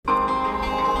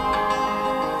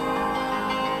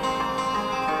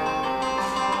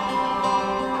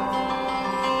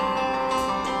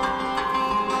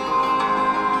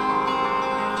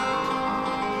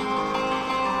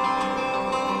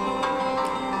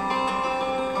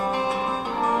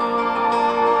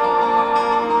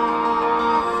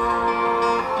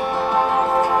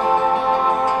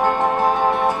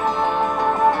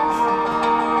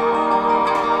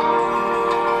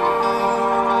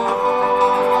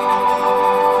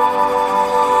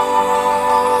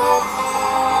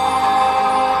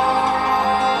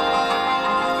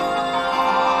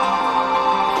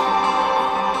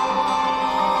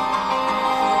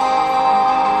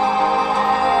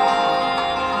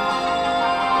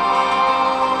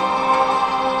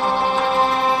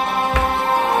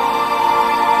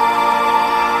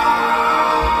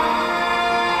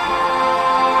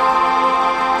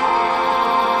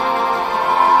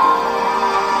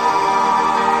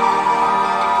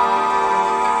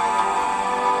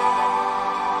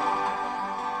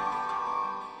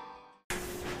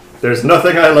There's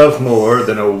nothing I love more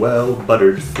than a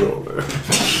well-buttered floor.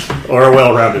 Or a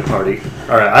well-rounded party.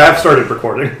 Alright, I have started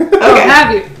recording. Okay,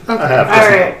 have you? Okay. I have.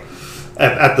 Alright.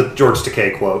 At the George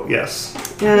Takei quote, yes.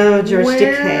 Oh, George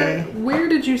Takei. Where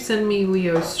did you send me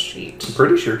Leo's sheet? I'm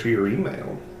pretty sure to your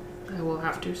email. I will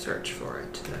have to search for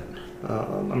it then.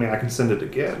 I mean, I can send it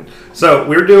again. So,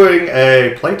 we're doing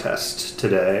a playtest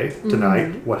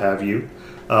tonight, what have you,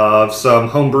 of some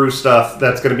homebrew stuff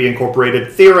that's going to be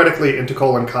incorporated, theoretically, into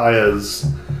Colin Kaya's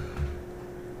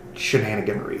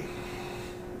shenaniganry.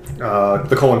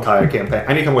 The Colin Kaya campaign.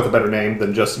 I need to come with a better name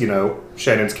than just,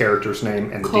 Shannon's character's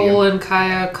name and the Colin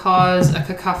Kaya cause a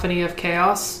cacophony of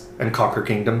chaos. And conquer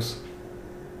kingdoms.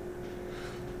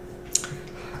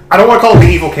 I don't want to call it the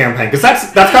evil campaign, because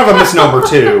that's kind of a misnomer,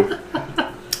 too.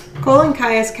 Colin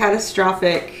Kaya's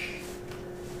catastrophic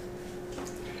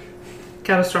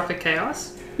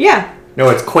chaos? Yeah. No,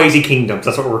 it's Quasi Kingdoms.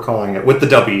 That's what we're calling it. With the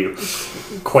W.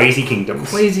 Quasi Kingdoms.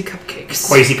 Quasi Cupcakes.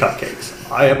 Quasi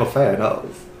Cupcakes. I am a fan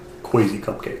of Quasi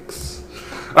Cupcakes.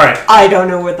 Alright. I don't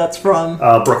know where that's from.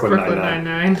 Brooklyn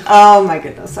Nine-Nine. Oh my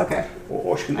goodness, okay.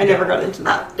 Oh, I never got into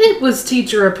that. It was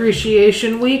Teacher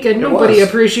Appreciation Week, and nobody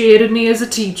appreciated me as a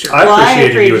teacher. I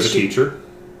appreciated you as a teacher.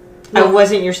 I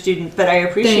wasn't your student, but I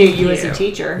appreciate you as a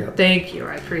teacher. Yep. Thank you,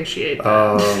 I appreciate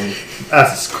that.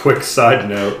 As a quick side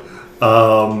note,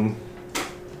 do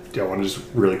I want to just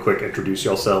really quick introduce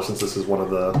yourself since this is one of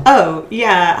the... Oh,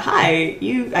 yeah. Hi.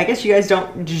 I guess you guys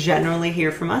don't generally hear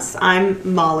from us.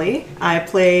 I'm Molly. I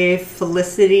play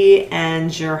Felicity and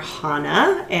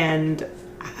Johanna, and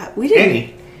we didn't...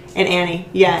 Annie. And Annie.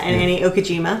 Yeah, and Annie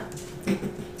Okajima.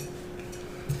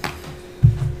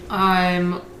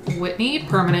 I'm Whitney,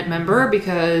 permanent member,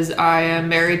 because I am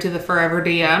married to the Forever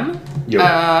DM. Yep.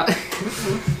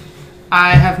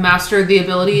 I have mastered the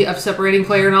ability of separating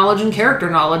player knowledge and character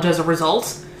knowledge as a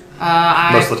result.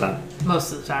 Most of the time.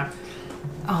 Most of the time.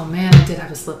 Oh man, I did have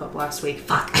a slip up last week.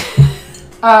 Fuck.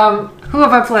 Who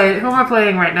have I played? Who am I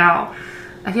playing right now?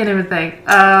 I can't even think.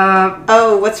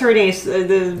 What's her name?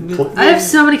 I have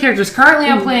so many characters. Currently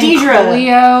I'm playing Deidre.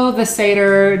 Cleo, the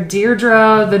satyr,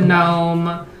 Deirdre, the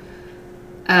gnome.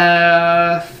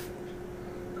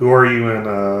 Who are you in,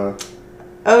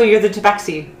 Oh, you're the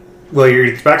Tabaxi. Well, you're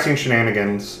Tabaxi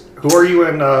Shenanigans. Who are you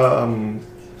in,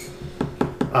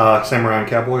 Samurai and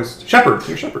Cowboys? Shepherd.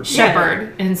 You're Shepherd.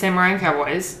 Shepherd in Samurai and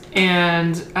Cowboys.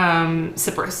 And,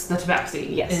 Cypress, the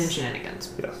Tabaxi in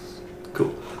Shenanigans. Yes.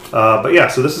 Cool. But yeah,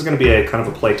 so this is going to be a kind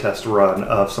of a playtest run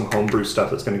of some homebrew stuff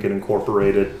that's going to get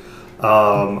incorporated.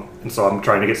 And so I'm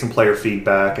trying to get some player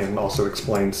feedback and also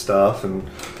explain stuff and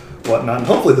whatnot. And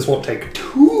hopefully this won't take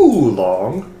too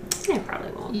long. It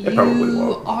probably won't. It probably won't.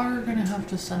 You are going to have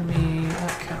to send me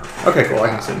that character. Okay, cool. I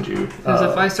can send you. Because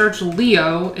if I search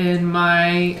Leo in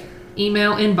my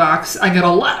email inbox, I get a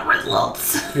lot of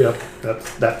results. Yep,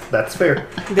 that's fair.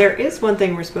 There is one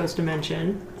thing we're supposed to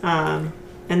mention,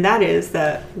 and that is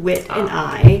that Whit and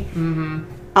I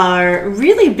are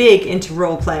really big into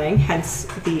role-playing, hence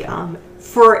the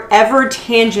forever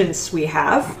tangents we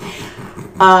have.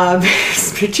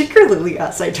 Particularly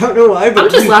us. I don't know why, but I'm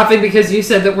just laughing because you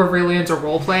said that we're really into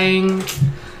role-playing.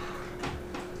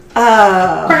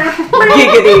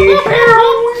 Giggity.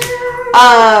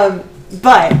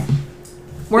 But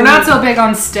we're not so big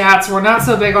on stats. We're not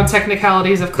so big on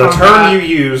technicalities of combat. The term you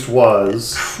used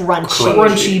was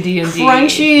crunchy D&D.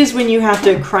 Crunchy is when you have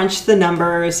to crunch the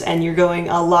numbers and you're going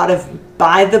a lot of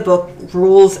by the book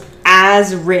rules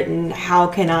as written. How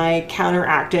can I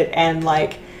counteract it and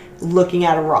looking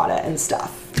at errata and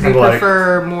stuff. We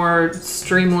prefer more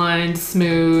streamlined,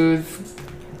 smooth,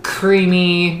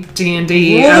 creamy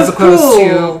D&D as opposed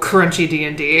to crunchy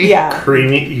D&D. Yeah.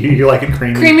 Creamy? You like it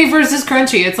creamy? Creamy versus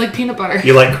crunchy. It's like peanut butter.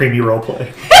 You like creamy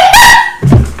roleplay.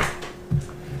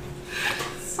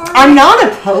 I'm not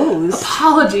opposed.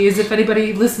 Apologies if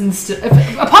anybody listens to...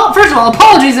 First of all,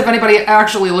 apologies if anybody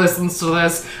actually listens to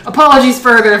this. Apologies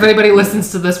further if anybody listens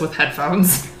to this with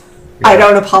headphones. Yeah. I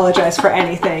don't apologize for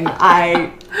anything.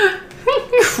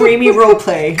 Creamy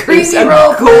roleplay is a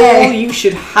goal you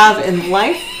should have in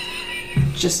life.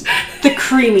 Just the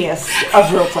creamiest of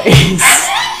roleplays.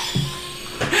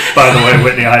 By the way,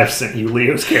 Whitney, I have sent you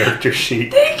Leo's character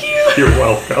sheet. Thank you. You're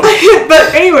welcome.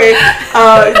 But anyway,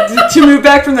 to move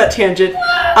back from that tangent,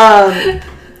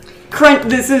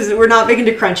 we're not big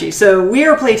into crunchy, so we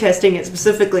are playtesting it,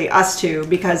 specifically us two,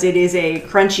 because it is a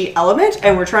crunchy element,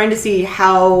 and we're trying to see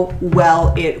how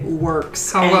well it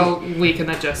works. How well we can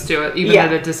adjust to it, even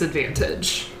at a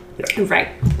disadvantage. Yeah.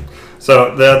 Right.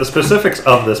 So the specifics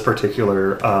of this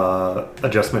particular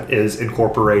adjustment is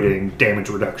incorporating damage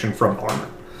reduction from armor.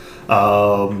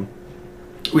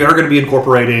 We are going to be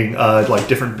incorporating like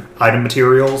different item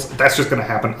materials. That's just going to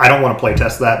happen. I don't want to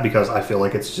playtest that because I feel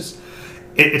like it's just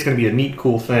it's going to be a neat,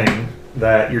 cool thing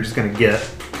that you're just going to get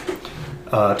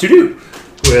to do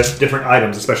with different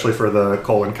items, especially for the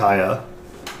Cole and Kaya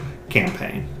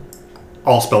campaign.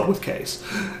 All spelled with K's.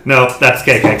 No, that's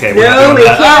KKK. No, we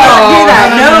can't do that.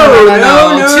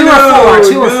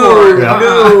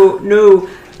 No.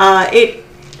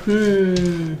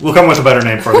 We'll come with a better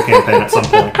name for the campaign at some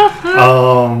point.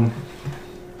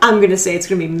 I'm going to say it's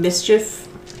going to be Mischief.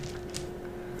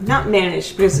 Not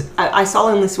Managed, because I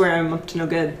solemnly swear I'm up to no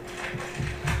good.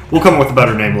 We'll come with a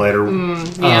better name later.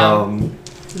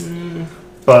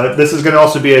 But this is going to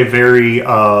also be a very...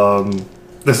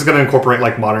 this is going to incorporate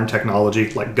like modern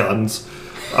technology, like guns.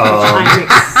 I'm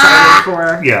excited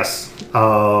for. Yes.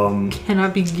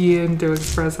 Cannot begin to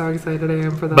express how excited I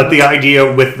am for that. But the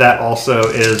idea with that also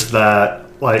is that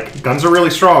like guns are really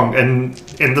strong, and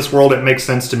in this world, it makes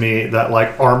sense to me that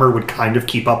like armor would kind of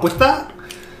keep up with that.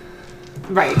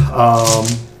 Right.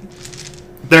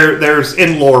 There's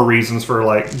in lore reasons for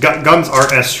like guns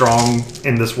aren't as strong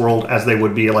in this world as they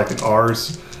would be like in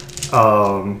ours.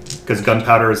 Because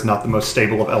gunpowder is not the most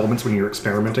stable of elements when you're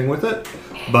experimenting with it,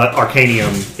 but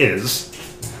arcanium is.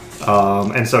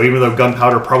 And so even though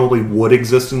gunpowder probably would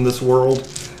exist in this world,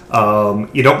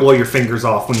 you don't blow your fingers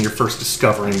off when you're first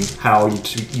discovering how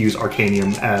to use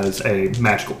arcanium as a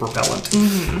magical propellant.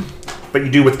 Mm-hmm. But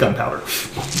you do with gunpowder.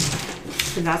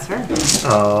 And that's her.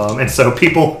 And so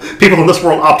people in this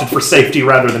world opted for safety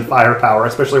rather than firepower,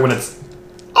 especially when it's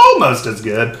almost as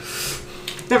good.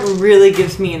 That really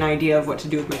gives me an idea of what to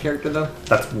do with my character, though.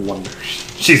 That's wonderful.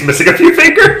 She's missing a few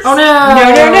fingers. Oh no!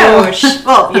 No.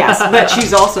 Well, yes, but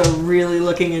she's also really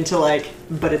looking into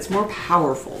but it's more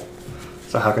powerful.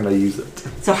 So how can I use it?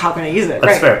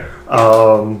 That's fair.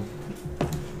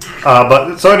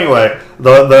 But so anyway,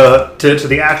 to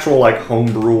the actual like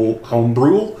homebrewing.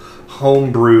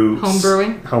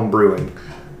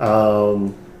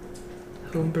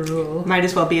 Might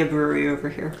as well be a brewery over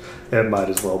here. It might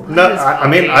as well.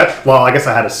 I guess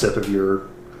I had a sip of your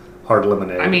hard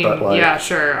lemonade. I mean, but yeah,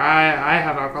 sure. I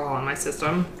have alcohol in my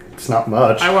system. It's not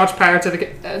much. I watched Pirates of the...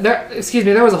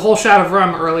 there was a whole shot of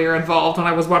rum earlier involved when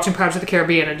I was watching Pirates of the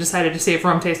Caribbean and decided to see if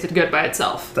rum tasted good by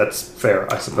itself. That's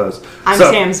fair, I suppose. I'm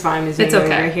Sam's Vime it's okay.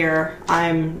 over here.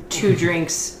 I'm 2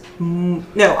 drinks...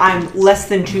 No, I'm less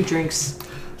than 2 drinks.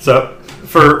 So...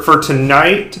 For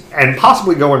tonight, and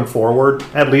possibly going forward,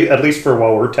 at least for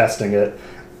while we're testing it,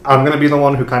 I'm going to be the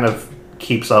one who kind of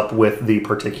keeps up with the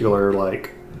particular,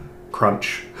 like,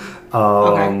 crunch.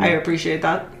 Okay, I appreciate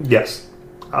that. Yes.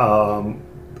 I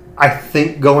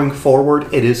think going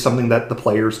forward, it is something that the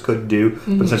players could do,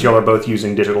 but since y'all are both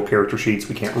using digital character sheets,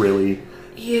 we can't really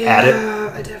add it.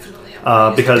 Yeah, I definitely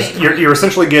have because you're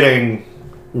essentially getting...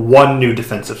 1 new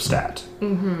defensive stat.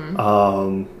 Mm-hmm.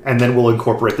 And then we'll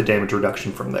incorporate the damage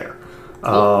reduction from there.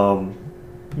 Cool.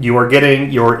 You are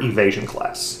getting your evasion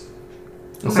class.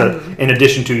 In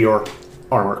addition to your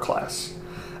armor class.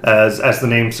 As the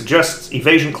name suggests,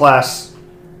 evasion class,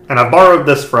 and I've borrowed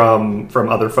this from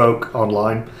other folk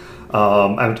online.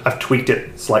 I've tweaked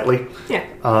it slightly. Yeah.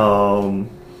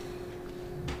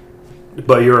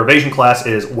 But your evasion class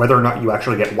is whether or not you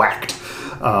actually get whacked.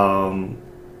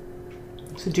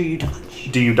 So do you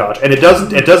dodge? And it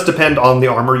does depend on the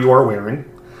armor you are wearing.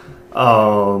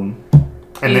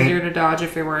 Easier to dodge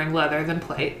if you're wearing leather than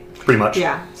plate. Pretty much.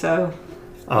 Yeah, so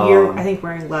you're, I think,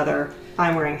 wearing leather.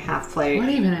 I'm wearing half plate. What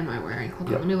even am I wearing? Hold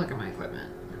on, let me look at my equipment.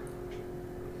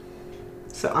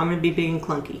 So I'm going to be big and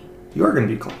clunky. You are going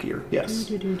to be clunkier,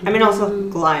 yes. I mean, also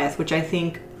Goliath, which I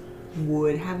think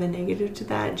would have a negative to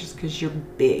that just because you're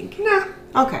big. Nah.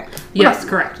 Okay. Yes,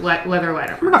 correct. Leather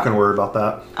lighter. We're not going to worry about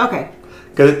that. Okay.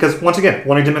 Because, once again,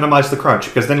 wanting to minimize the crunch.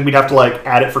 Because then we'd have to, like,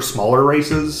 add it for smaller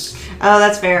races. Oh,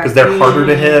 that's fair. Because they're harder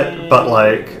to hit. But,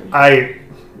 like,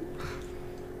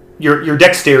 Your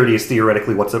dexterity is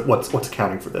theoretically what's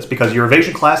accounting for this. Because your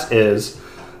evasion class is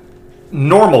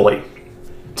normally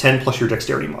 10 plus your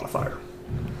dexterity modifier.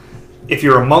 If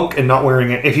you're a monk and not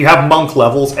wearing it... If you have monk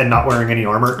levels and not wearing any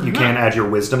armor, you can add your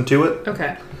wisdom to it.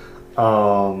 Okay.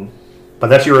 But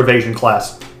that's your evasion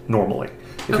class normally.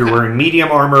 If you're wearing medium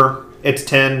armor... It's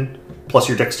 10 plus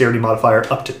your dexterity modifier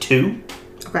up to 2.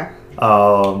 Okay.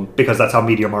 Because that's how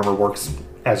medium armor works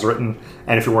as written.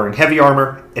 And if you're wearing heavy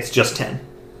armor, it's just 10.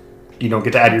 You don't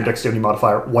get to add your dexterity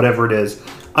modifier, whatever it is,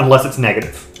 unless it's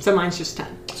negative. So mine's just 10.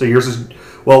 So yours is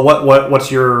what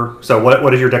is your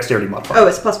dexterity modifier? Oh,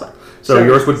 it's +1. So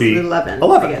yours would be 11.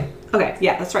 11. Okay,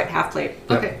 yeah, that's right, half plate.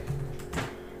 Yep. Okay.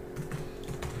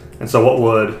 And so what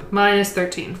would... Mine is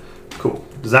 13. Cool.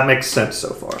 Does that make sense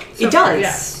so far? It does.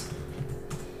 Yes.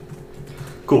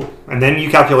 Cool. And then you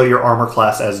calculate your armor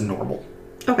class as normal.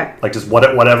 Okay. Like just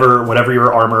whatever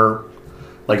your armor.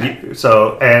 Like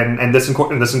and this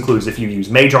includes if you use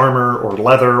mage armor or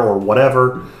leather or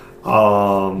whatever.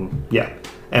 Yeah.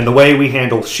 And the way we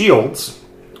handle shields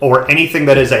or anything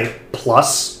that is a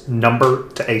plus number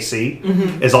to AC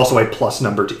is also a plus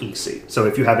number to EC. So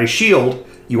if you have a shield,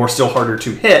 you are still harder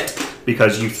to hit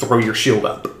because you throw your shield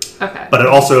up. Okay. But it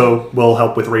also will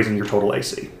help with raising your total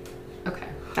AC. Okay.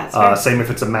 That's fair. Same if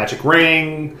it's a magic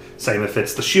ring. Same if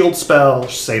it's the shield spell.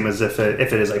 Same as if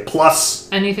it is a plus.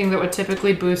 Anything that would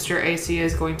typically boost your AC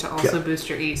is going to also boost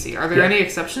your EC. Are there any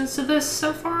exceptions to this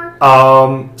so far?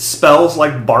 Spells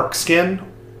like Bark Skin,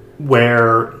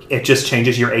 where it just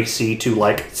changes your AC to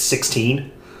like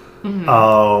 16.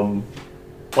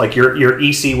 Like your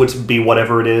EC would be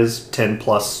whatever it is, 10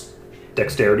 plus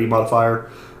dexterity modifier.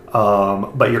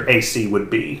 But your AC would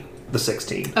be the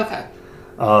 16. Okay.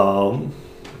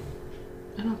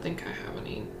 I don't think I have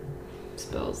any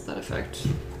spells that affect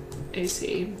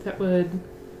AC that would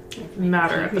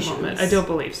matter at the moment. I don't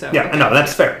believe so. Yeah, okay. no,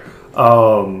 that's fair.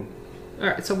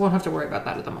 Alright, so we won't have to worry about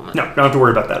that at the moment. No, don't have to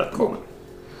worry about that at the moment.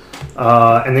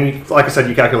 And then, like I said,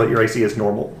 you calculate your AC as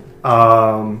normal.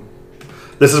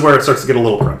 This is where it starts to get a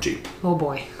little crunchy. Oh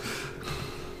boy.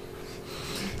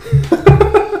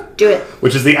 Do it.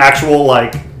 Which is the actual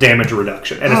like damage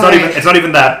reduction, and it's not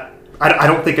even that. I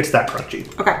don't think it's that crunchy.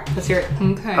 Okay, let's hear it.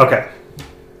 Okay.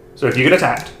 So if you get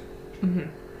attacked,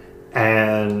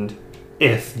 and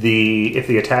if the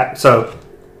attack, so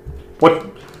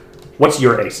what's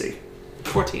your AC?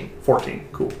 14. 14.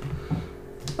 Cool.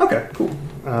 Okay. Cool.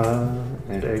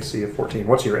 And AC of 14.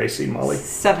 What's your AC, Molly?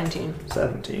 17.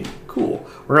 17. Cool.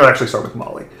 We're gonna actually start with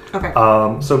Molly. Okay.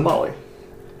 So Molly,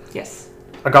 Yes.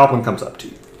 a goblin comes up to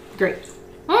you, Great.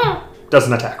 does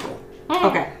an attack roll,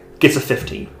 Okay. gets a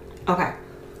 15. Okay.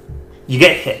 You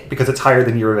get hit because it's higher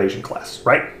than your evasion class,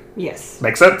 right? Yes.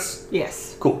 Make sense?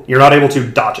 Yes. Cool. You're not able to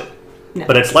dodge it, No.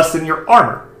 but it's less than your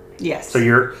armor. Yes. So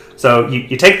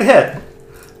you take the hit,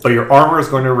 but your armor is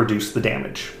going to reduce the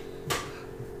damage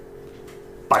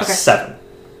by 7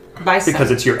 By 7.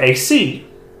 because it's your AC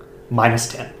minus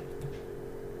 10.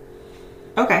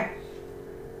 Okay.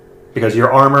 Because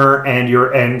your armor and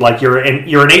your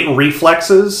innate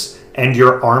reflexes and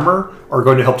your armor are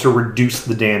going to help to reduce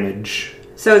the damage.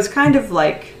 So it's kind of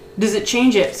like, does it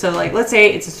change it? So like, let's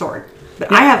say it's a sword, but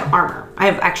I have armor. I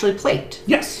have actually plate.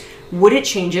 Yes. Would it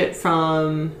change it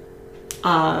from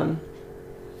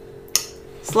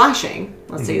slashing,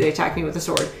 let's say they attack me with a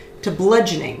sword, to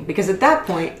bludgeoning? Because at that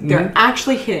point, they're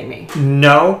actually hitting me.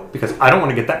 No, because I don't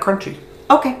want to get that crunchy.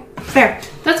 Okay, fair.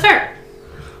 That's fair.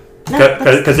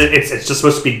 Because it's just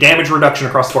supposed to be damage reduction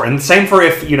across the board. And same for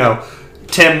if,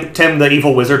 Tim the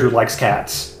evil wizard who likes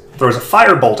cats, throws a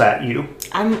firebolt at you.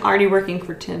 I'm already working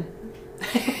for Tim.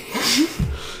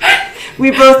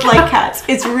 We both like cats.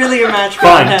 It's really a match for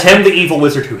Fine, him. Tim the evil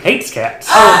wizard who hates cats.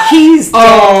 Oh, he's dead.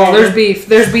 Oh, there's beef.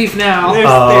 There's beef now.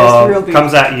 There's real beef.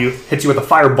 Comes at you, hits you with a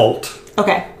firebolt.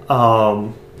 Okay.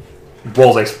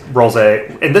 Rolls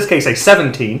a in this case a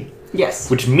 17, Yes.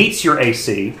 which meets your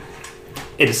AC.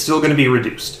 It is still going to be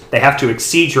reduced. They have to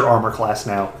exceed your armor class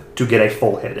now to get a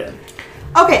full hit in.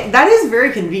 Okay, that is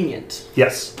very convenient.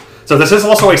 Yes. So this is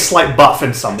also a slight buff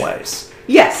in some ways.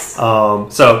 Yes.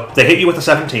 So they hit you with a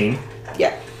 17.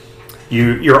 Yeah.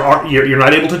 You're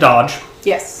not able to dodge.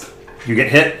 Yes. You get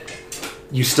hit.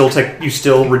 You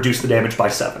still reduce the damage by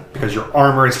 7 because your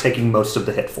armor is taking most of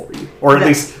the hit for you, or at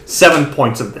least 7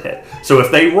 points of the hit. So if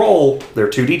they roll their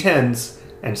 2d10s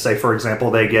and say, for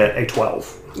example, they get a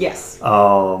 12, Yes.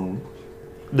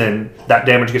 then that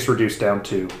damage gets reduced down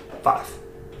to 5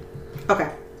 Okay.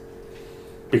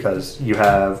 because you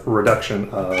have a reduction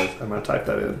of. I'm going to type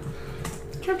that in.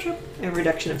 A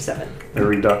reduction of 7. A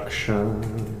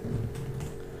reduction.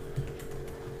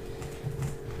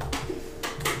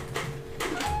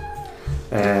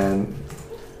 And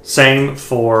same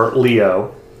for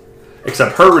Leo,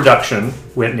 except her reduction,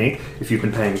 Whitney, if you've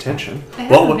been paying attention. I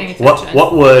have been paying attention.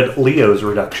 What would Leo's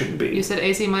reduction be? You said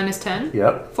AC minus 10?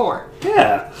 Yep. 4.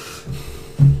 Yeah.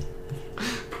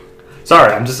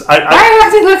 Sorry, I'm just. Why are you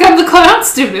acting like I'm the clown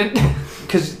student?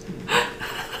 Because.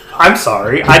 I'm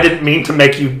sorry. I didn't mean to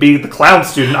make you be the clown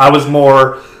student. I was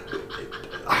more.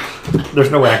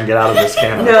 There's no way I can get out of this,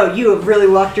 can I? No, you have really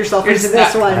walked yourself into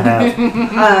this one. I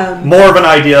have. More of an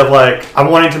idea of like,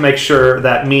 I'm wanting to make sure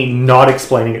that me not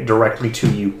explaining it directly to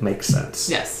you makes sense.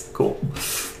 Yes. Cool.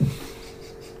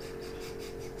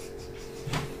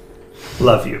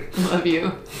 Love you. Love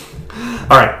you.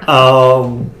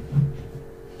 Alright.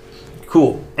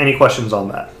 Cool. Any questions on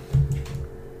that?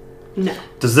 No.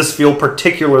 Does this feel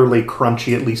particularly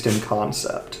crunchy, at least in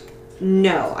concept?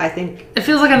 No, I think... It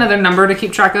feels like another number to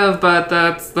keep track of, but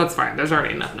that's fine. There's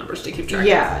already enough numbers to keep track of.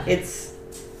 Yeah, it's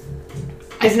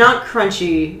not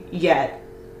crunchy yet.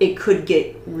 It could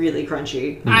get really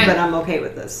crunchy, but I'm okay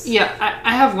with this. Yeah,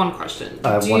 I have one question.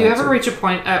 Do you ever reach a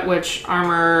point at which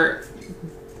armor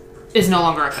is no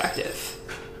longer effective?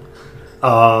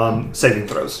 Saving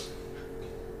throws.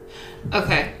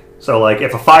 Okay. So, like,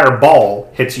 if a fireball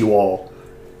hits you all,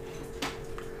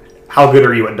 how good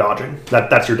are you at dodging?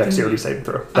 That's your dexterity saving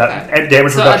throw. That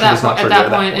damage reduction does not trigger at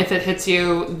that point. If it hits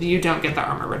you, you don't get the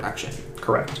armor reduction.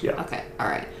 Correct. Yeah. Okay. All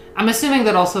right. I'm assuming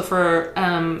that also for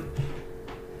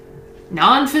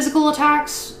non-physical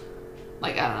attacks,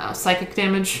 like, I don't know, psychic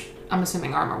damage, I'm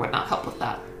assuming armor would not help with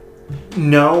that.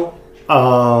 No,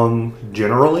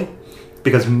 generally,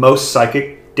 because most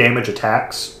psychic damage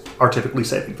attacks are typically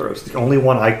saving throws. The only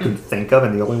one I could think of,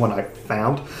 and the only one I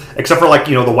found, except for, like,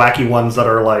 the wacky ones that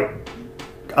are like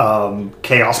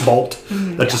Chaos Bolt,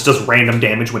 that just does random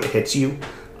damage when it hits you.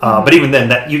 But even then,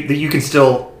 that you can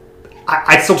still,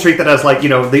 I still treat that as, like,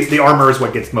 the armor is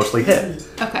what gets mostly hit.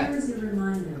 Okay.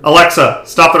 Alexa,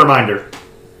 stop the reminder.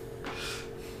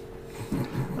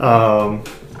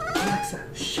 Alexa,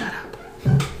 shut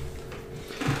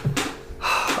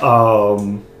up.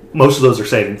 Most of those are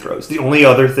saving throws. The only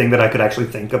other thing that I could actually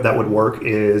think of that would work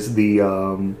is the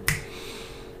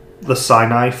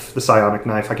psionic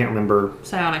knife. I can't remember.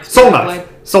 Psionic Soul Spirit knife.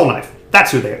 Blade. Soul knife.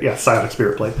 That's who they are. Yeah, psionic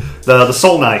spirit blade. The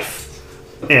soul knife,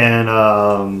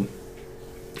 and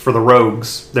for the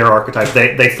rogues, their archetype,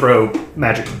 they throw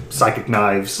magic psychic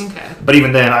knives. Okay. But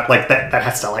even then, that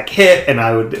has to, like, hit, and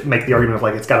I would make the argument of,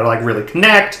 like, it's got to, like, really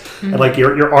connect, and, like,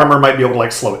 your armor might be able to,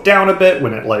 like, slow it down a bit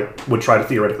when it, like, would try to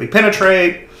theoretically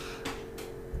penetrate.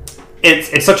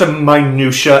 It's such a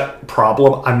minutia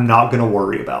problem. I'm not going to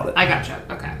worry about it. I gotcha.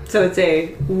 Okay. So it's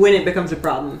when it becomes a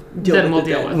problem, Then we'll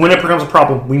deal with it. When it becomes a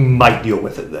problem, we might deal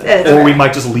with it then, or we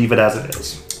might just leave it as it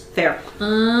is. Fair.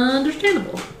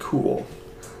 Understandable. Cool.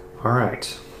 All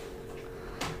right.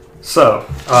 So,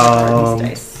 These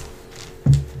dice.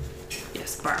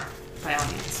 Yes, bar. By all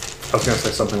means. I was going to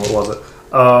say something. What was it?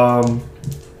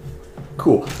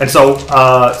 Cool. And so,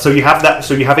 you have that.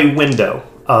 So you have a window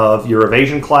of your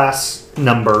evasion class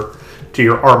number to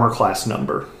your armor class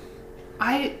number.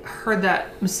 I heard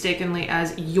that mistakenly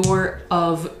as your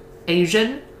of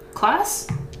Asian class.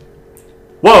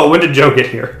 Whoa! When did Joe get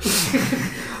here?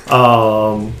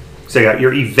 So you got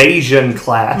your evasion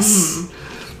class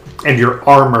and your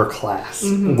armor class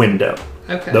window.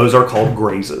 Okay. Those are called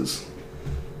grazes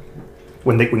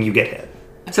when you get hit.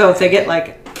 So if they get,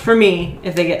 like, for me,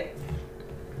 if they get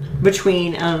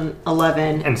between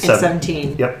 11 and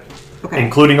 17. Yep. Okay.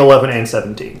 Including 11 and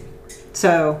 17.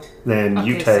 So Then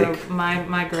you take... So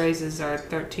my grazes are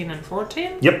 13 and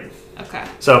 14? Yep. Okay.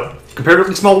 So,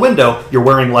 comparatively small window, you're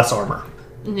wearing less armor.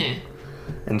 Yeah.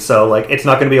 And so, like, it's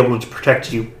not going to be able to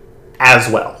protect you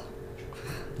as well.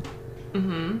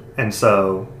 And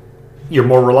so, you're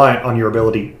more reliant on your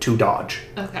ability to dodge.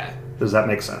 Okay. Does that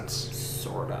make sense?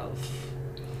 Sort of.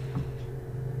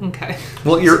 Okay.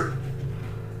 Well, you're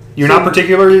not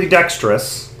particularly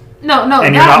dexterous. No, and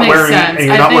that you're not makes wearing sense. and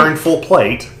you're not wearing full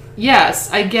plate.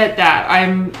 Yes, I get that.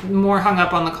 I'm more hung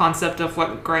up on the concept of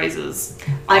what grazes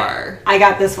are. I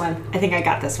got this one. I think I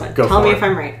got this one. Go Tell for me it. if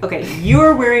I'm right. Okay,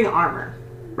 you're wearing armor,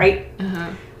 right?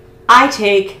 Uh-huh. I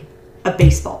take a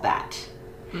baseball bat.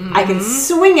 I can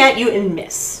swing at you and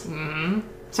miss.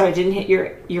 So I didn't hit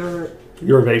your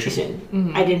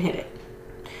Evasion. I didn't hit it.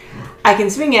 I can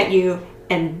swing at you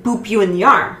and boop you in the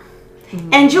arm,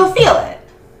 and you'll feel it.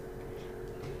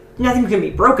 Nothing's gonna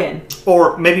be broken.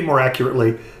 Or maybe more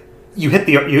accurately, you hit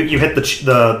the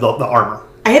armor.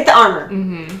 I hit the armor,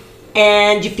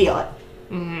 and you feel it,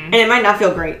 and it might not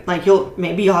feel great. Like you'll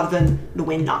have the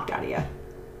wind knocked out of you,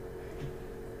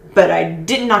 but I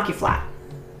didn't knock you flat.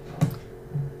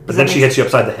 But then she hits you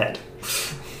upside the head.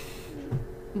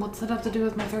 What's that have to do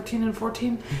with my 13 and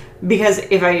 14? Because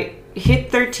if I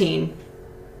hit 13,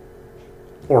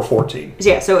 Or 14.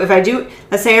 yeah. So if I do,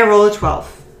 let's say I roll a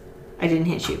 12, I didn't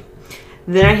hit you.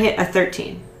 Then I hit a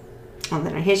 13. Well,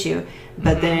 then I hit you,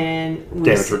 but then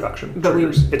Damage reduction. But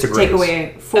triggers. It's a take graze.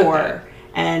 away 4, Okay.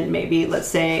 and maybe let's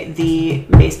say the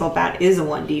baseball bat is a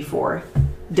 1d4.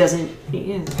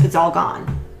 It's all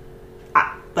gone.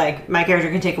 Like my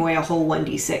character can take away a whole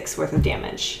 1d6 worth of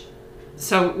damage.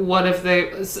 So what if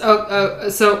they...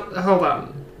 So hold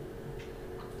on.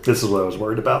 This is what I was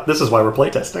worried about. This is why we're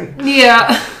playtesting.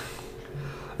 Yeah.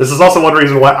 This is also one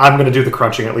reason why I'm going to do the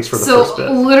crunching, at least for the first bit.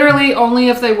 So literally only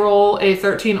if they roll a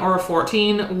 13 or a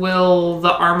 14 will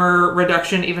the armor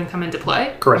reduction even come into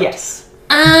play? Correct. Yes.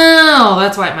 Oh,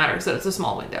 that's why it matters that it's a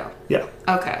small window. Yeah.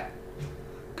 Okay.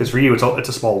 Because for you, it's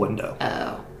a small window.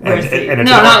 Oh.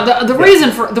 The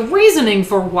reasoning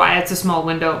for why it's a small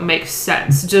window makes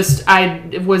sense. Just I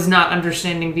was not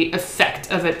understanding the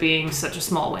effect of it being such a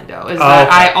small window.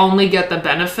 I only get the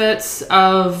benefits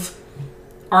of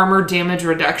armor damage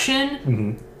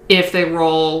reduction if they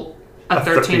roll a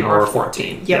 13 or a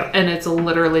 14. Yep. And it's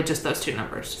literally just those two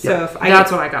numbers. So if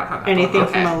that's what I got hung up on. Anything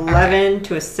from 11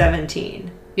 to a 17.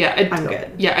 Yeah. I'm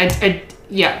good.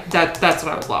 Yeah, that's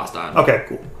what I was lost on. Okay,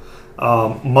 cool.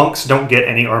 Monks don't get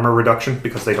any armor reduction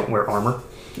because they don't wear armor.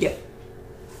 Yep.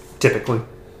 Typically.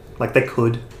 Like, they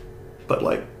could, but,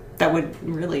 like... That would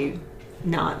really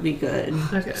not be good.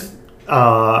 Okay.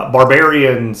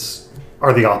 Barbarians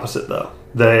are the opposite, though.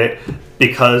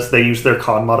 Because they use their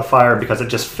con modifier, because it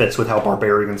just fits with how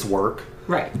barbarians work.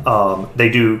 Right. They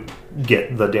do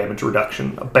get the damage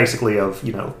reduction, basically of,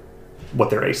 what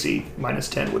their AC minus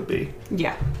 10 would be.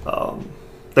 Yeah.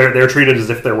 They're treated as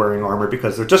if they're wearing armor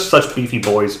because they're just such beefy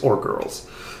boys or girls.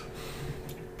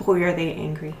 Boy, are they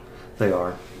angry. They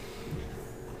are.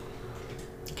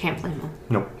 Can't blame them.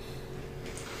 Nope.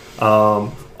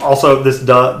 Also,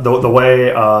 the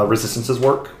way resistances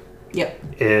work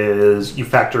is you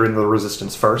factor in the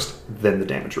resistance first, then the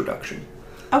damage reduction.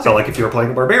 Okay. So, like, if you're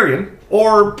playing a barbarian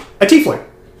or a tiefling,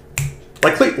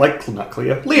 not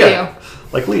Cleo, Leo.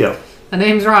 Like Leo. The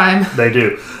names rhyme. They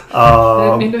do. I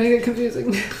didn't mean to make it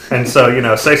confusing. And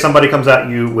so, say somebody comes at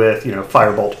you with,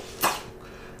 firebolt,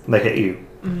 and they hit you.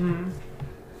 Mm-hmm.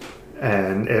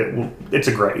 And it's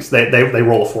a graze. They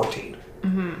roll a 14.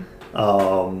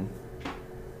 Mm-hmm.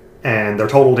 And their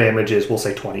total damage is, we'll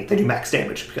say 20. They do max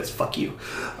damage because fuck you.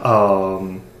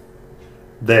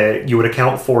 You would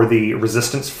account for the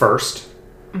resistance first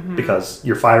because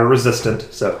you're fire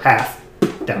resistant, so half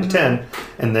down to 10,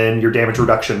 and then your damage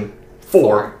reduction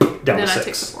 4 down to 6. Then I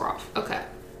take the 4 off. Okay.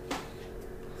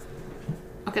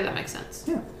 Okay, that makes sense.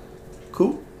 Yeah.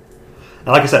 Cool. And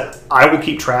like I said, I will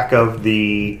keep track of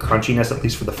the crunchiness at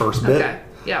least for the first bit. Okay.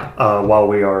 Yeah. While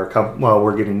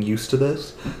we're getting used to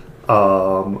this.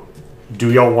 Do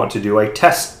y'all want to do a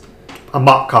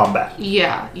mock combat?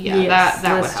 Yeah. Yes,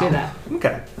 that would help. Do that.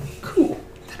 Okay. Cool.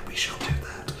 Then we shall do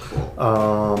that. Cool.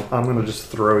 I'm gonna just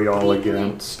throw y'all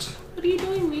against. What are you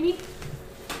doing, Weenie?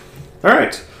 All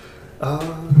right.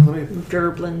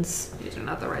 Gerblins. These are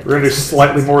not the right. We're gonna do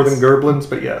slightly more than gerblins,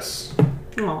 but yes.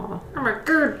 Aw. I'm a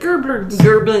gerblins.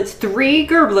 Gerblins. 3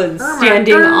 gerblins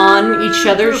standing on each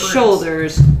other's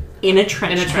shoulders in a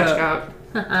trench coat.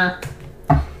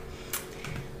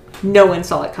 No one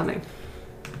saw it coming.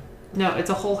 No, it's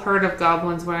a whole herd of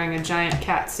goblins wearing a giant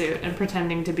cat suit and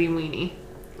pretending to be Weenie.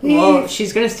 Well,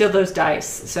 she's gonna steal those dice,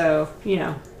 so,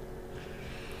 Okay.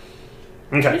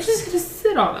 You're just gonna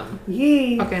sit on them.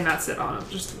 Yay. Okay, not sit on them,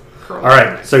 just curl.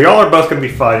 Alright, so y'all are both gonna be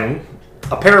fighting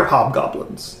a pair of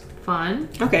hobgoblins. Fun.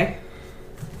 Okay.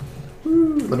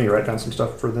 Let me write down some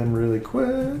stuff for them really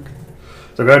quick.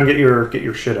 So go ahead and get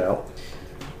your shit out.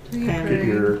 Okay.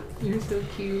 You're so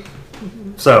cute.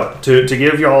 So, to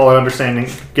give y'all an understanding,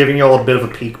 giving y'all a bit of a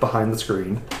peek behind the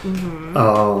screen,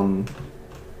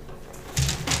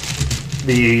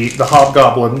 the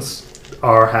hobgoblins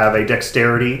have a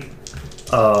dexterity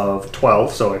of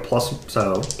 12, so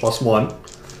plus 1,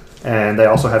 and they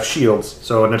also have shields,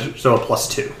 so a plus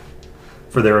 2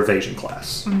 for their evasion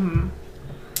class.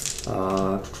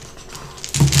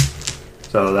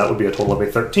 So that would be a total of a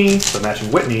 13, so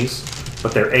matching Whitney's.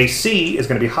 But their AC is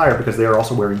going to be higher because they are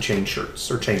also wearing chain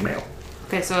shirts or chainmail.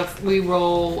 Okay, so if we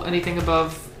roll anything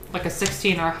above like a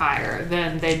 16 or higher,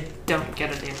 then they don't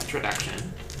get a damage reduction.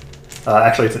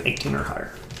 Actually, it's an 18 or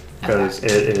higher because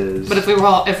it is. But if we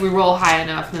roll high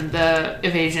enough, then the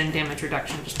evasion damage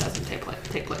reduction just doesn't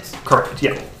take place. Correct.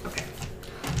 Yeah. Cool. Okay.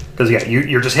 Because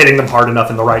you're just hitting them hard enough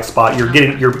in the right spot. You're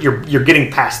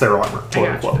getting past their armor, quote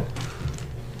unquote.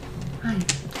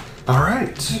 All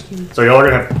right. So y'all are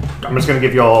gonna have. I'm just gonna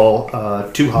give y'all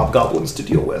 2 hobgoblins to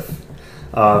deal with,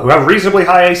 who have reasonably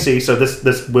high AC. So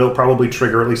this will probably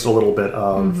trigger at least a little bit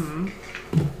of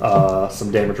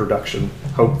some damage reduction,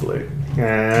 hopefully.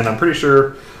 And I'm pretty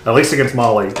sure, at least against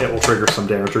Molly, it will trigger some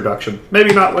damage reduction.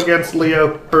 Maybe not against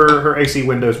Leo. Her AC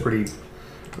window's pretty,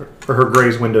 or her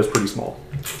Gray's window's pretty small.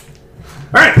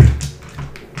 All right.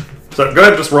 So go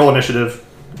ahead, and just roll initiative.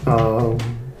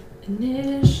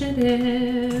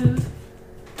 Initiative.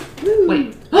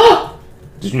 Wait.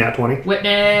 Did you nat 20?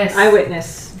 Witness. I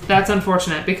witness. That's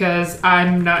unfortunate because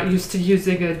I'm not used to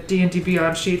using a D&D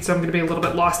Beyond sheet, so I'm going to be a little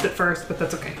bit lost at first, but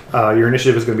that's okay. Your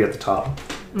initiative is going to be at the top.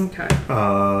 Okay.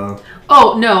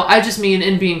 Oh, no, I just mean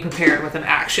in being prepared with an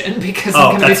action because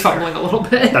I'm going to be fumbling a little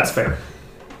bit. That's fair.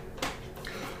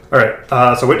 All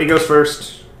right, so Whitney goes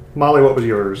first. Molly, what was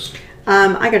yours?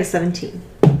 I got a 17.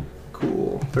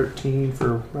 13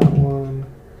 for that one.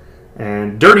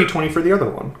 And dirty 20 for the other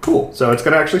one. Cool. So it's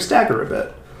going to actually stagger a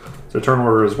bit. So turn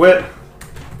order is Wit,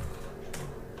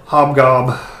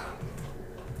 Hobgob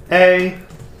A,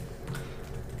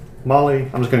 Molly.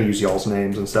 I'm just going to use y'all's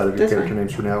names instead of your character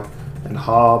names for now. And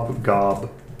Hobgob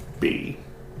B.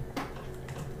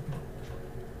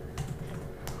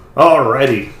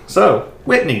 Alrighty. So,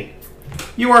 Whitney,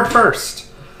 you are first.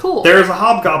 Cool. There's a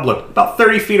hobgoblin about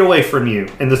 30 feet away from you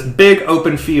in this big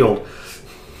open field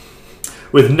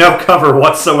with no cover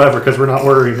whatsoever because we're not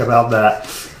worrying about that.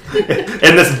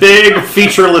 In this big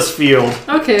featureless field.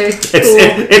 Okay.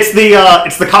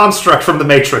 It's the construct from the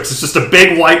Matrix. It's just a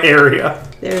big white area.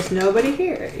 There's nobody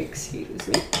here. Excuse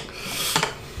me.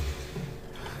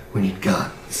 We need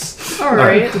guns. All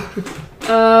right.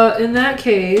 In that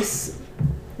case,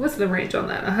 what's the range on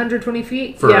that? 120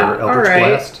 feet? For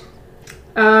Eldritch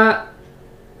Blast?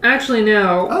 Actually,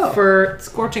 no. Oh. For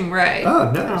Scorching Ray.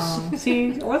 Oh, nice.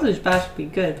 See, Eldritch Blast would be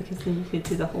good because then you could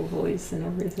do the whole voice and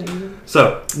everything.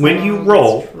 So, when you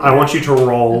roll, I want you to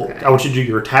roll, Okay. I want you to do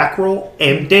your attack roll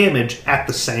and damage at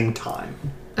the same time.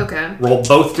 Okay. Roll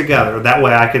both together. That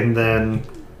way I can then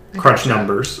crunch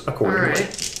numbers accordingly.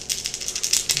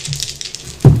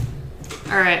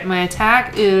 All right. My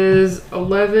attack is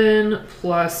 11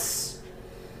 plus...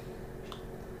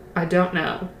 I don't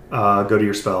know. Go to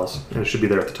your spells, and it should be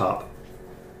there at the top.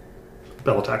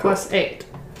 Spell attack roll. Plus 8.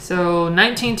 So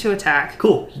 19 to attack.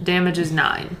 Cool. Damage is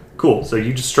 9. Cool. So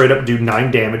you just straight up do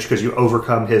 9 damage because you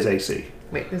overcome his AC.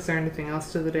 Wait, is there anything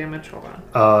else to the damage? Hold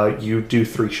on. You do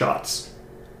 3 shots.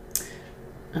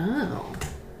 Oh.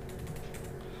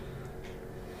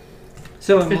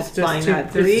 So I'm It's just multiplying two- that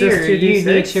it's 3, just or you need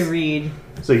 2d6? to read.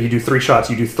 So you do 3 shots.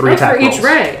 You do 3 Oh, attack for rolls. each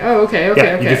ray. Oh, okay, Yeah,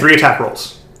 okay. you do 3 attack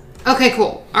rolls. Okay,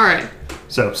 cool. All right.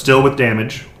 So still with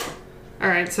damage. All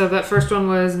right, so that first one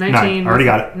was 19. 9. I already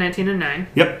got it. 19 and 9.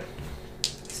 Yep.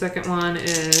 Second one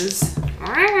is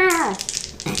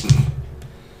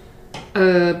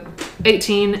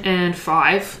 18 and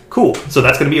 5. Cool. So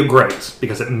that's going to be a graze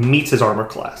because it meets his armor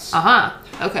class. Uh-huh.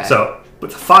 Okay. So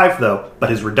with 5 though, but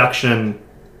his reduction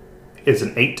is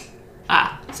an 8.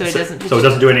 So it doesn't. So it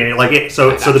doesn't do any like it.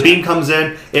 So gotcha. the beam comes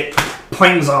in, it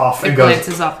plings off It and goes.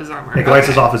 glances off his armor. It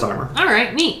glances off his armor. All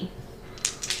right, neat.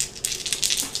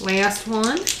 Last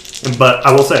one. But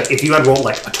I will say, if you had rolled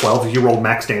like a 12, if you rolled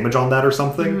max damage on that or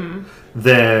something,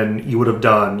 then you would have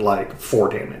done like 4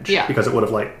 damage. Yeah. Because it would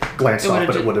have like glanced off,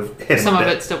 but it would have hit him. Some a of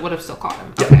bit. it still would have still caught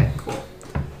him. Yeah. Okay, cool.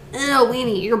 Oh,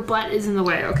 Weenie, your butt is in the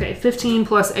way. Okay, 15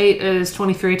 plus 8 is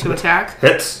 23 to attack.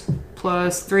 Hits.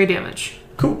 Plus 3 damage.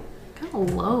 Cool. Kind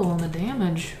of low on the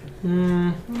damage.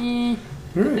 I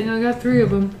Right. think I got 3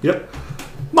 of them. Yep.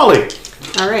 Molly.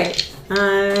 All right.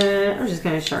 I'm just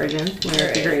going to charge in with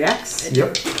the Great Axe.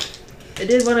 Yep. I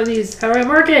did one of these. How do I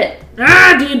mark it?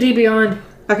 D&D Beyond.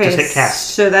 Okay, Just hit cast.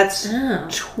 so that's Oh.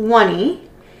 20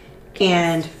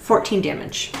 and 14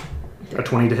 damage. A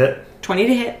 20 to hit. 20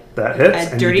 to hit, That hits.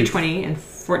 a and dirty you do- 20, and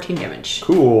 14 damage.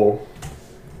 Cool.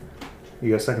 You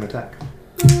get a second attack.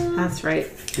 That's right.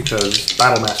 Because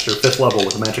Battlemaster, 5th level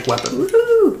with a magic weapon.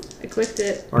 Woohoo! I clicked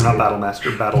it. Or not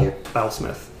Battlemaster,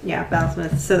 Battlesmith. Yeah,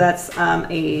 Battlesmith. So that's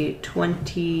a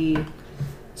 20,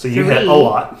 So you hit a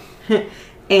lot.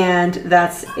 and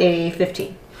that's a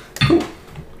 15.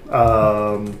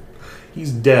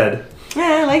 He's dead.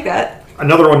 Yeah, I like that.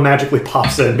 Another one magically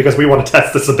pops in because we want to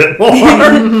test this a bit more.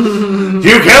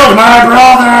 You killed my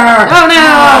brother! Oh no!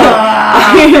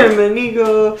 I am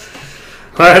Inigo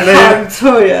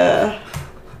Montoya.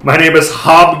 My name is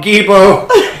Hobgibo.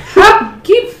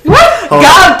 Keep what?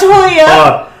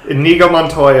 Gobtoya! Inigo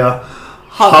Montoya.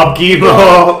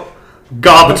 Hobgibo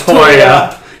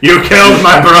Gobtoya. You killed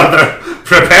my brother.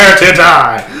 Prepare to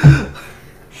die.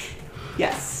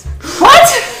 Yes. What?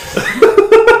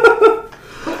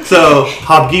 So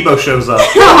Hobgibo shows up.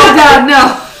 Oh god,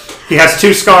 no! He has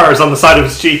 2 scars on the side of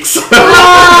his cheeks. Oh,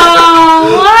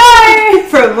 why?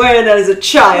 From when I was a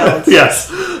child.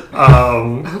 Yes.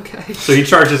 Okay. So he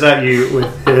charges at you with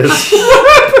his.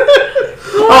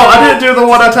 Oh, I didn't do the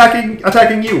one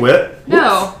attacking you, Wit.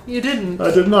 No, you didn't.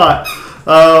 I did not.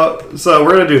 So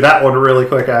we're gonna do that one really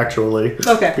quick, actually.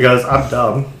 Okay. Because I'm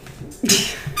dumb.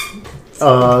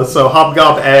 So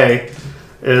Hobgob A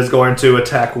is going to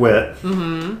attack Wit.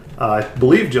 Mm-hmm. I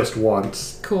believe just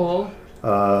once. Cool.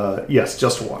 Yes,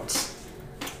 just once.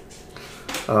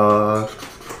 So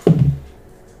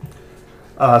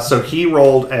he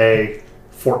rolled a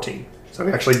 14. So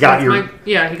he actually got your...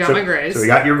 he got my graze. So he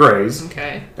got your graze.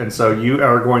 Okay. And so you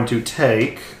are going to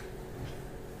take...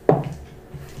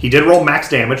 He did roll max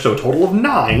damage, so a total of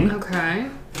 9. Okay.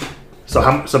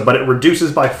 But it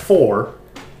reduces by 4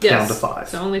 down to 5.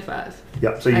 So only 5.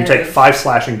 Yep. So you take 5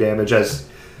 slashing damage as.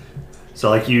 So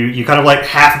like you kind of like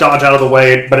half dodge out of the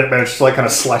way, but it manages to like kind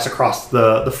of slice across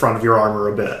the front of your armor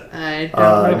a bit. I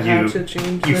don't know how to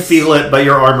change You this. feel it, but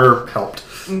your armor helped.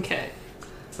 Okay.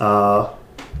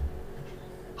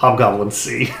 Hobgoblin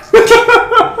C.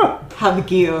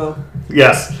 Hobgio.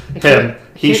 Yes, him.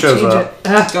 He shows up.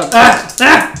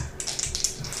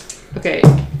 Okay.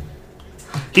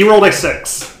 He rolled a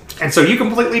 6, and so you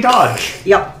completely dodge.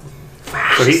 Yep.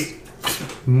 So he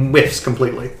whiffs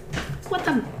completely. What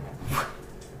the?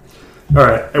 All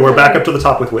right, and we're back up to the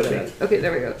top with Whitney. Okay,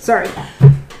 there we go. Sorry.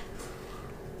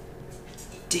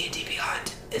 D&D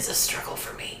Beyond is a struggle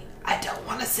for me. I don't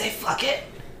want to say fuck it,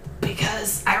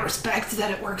 because I respect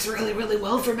that it works really, really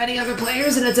well for many other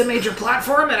players, and it's a major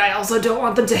platform, and I also don't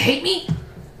want them to hate me.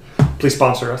 Please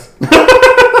sponsor us.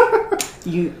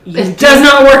 It does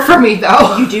not work for me,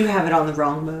 though. You do have it on the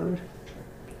wrong mode.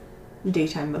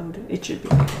 Daytime mode. It should be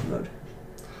daytime mode.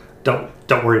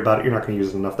 Don't worry about it. You're not going to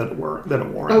use it enough that it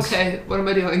warrants. Okay, what am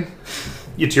I doing?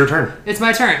 It's your turn. It's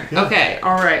my turn. Yeah. Okay,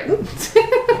 alright.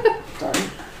 Sorry.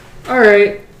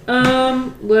 Alright,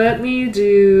 let me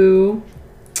do...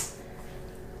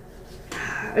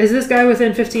 Is this guy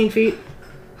within 15 feet?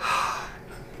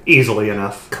 Easily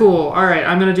enough. Cool, alright,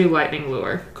 I'm gonna do Lightning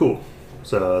Lure. Cool.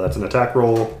 So that's an attack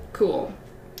roll. Cool.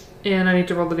 And I need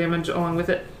to roll the damage along with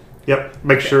it. Yep.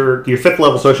 Make sure you're 5th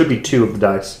level, so it should be 2 of the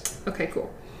dice. Okay,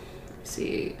 cool. Let's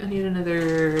see, I need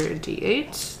another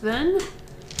D8 then.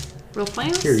 Real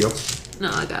plans? Here you go. No,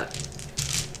 I got it.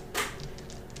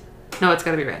 No, it's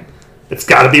gotta be red. It's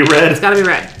got to be red. It's gotta be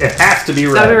red. It has to be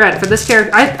red. It's gotta be red for this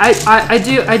character. I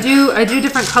do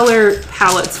different color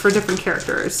palettes for different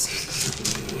characters.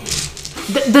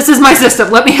 This is my system.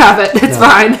 Let me have it. It's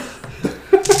fine.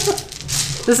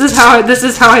 This is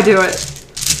how I do it.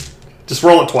 Just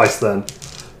roll it twice then.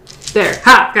 There.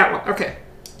 Ha! Got one. Okay.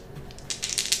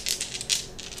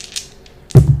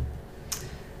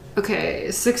 Okay,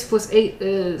 6 plus 8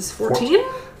 is 14.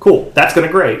 Cool. That's going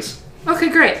to graze. Okay,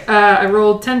 great. I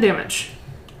rolled 10 damage.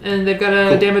 And they've got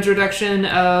a damage reduction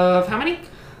of how many? Did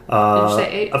you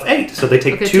say 8? Of 8. So they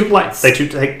take Okay, 2 2 points. They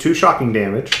take 2 shocking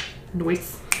damage.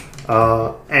 Nice.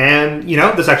 And,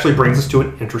 this actually brings us to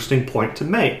an interesting point to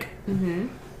make. Mm-hmm.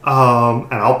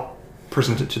 And I'll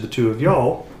present it to the two of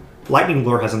y'all. Lightning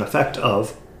Lure has an effect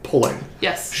of pulling.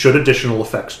 Yes. Should additional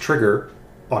effects trigger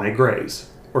on a graze?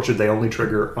 Or should they only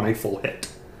trigger on a full hit?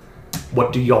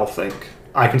 What do y'all think?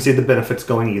 I can see the benefits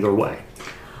going either way.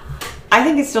 I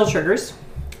think it still triggers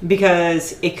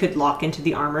because it could lock into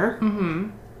the armor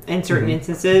in certain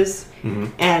instances,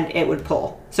 and it would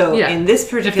pull. So in this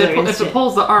particular instance, if it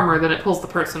pulls the armor, then it pulls the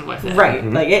person with it. Right.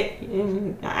 Like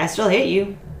I still hit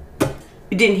you.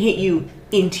 It didn't hit you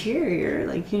interior.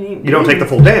 Like you don't take the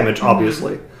full damage,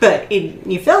 obviously. But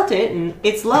you felt it, and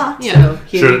it's locked. Yeah. So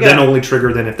here Should you go. then only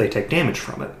trigger then if they take damage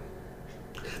from it.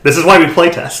 This is why we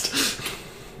playtest.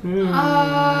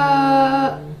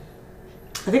 I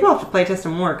think we'll have to playtest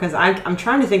them more because I'm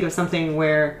trying to think of something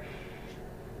where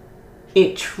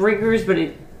it triggers, but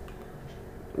it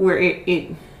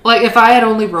like if I had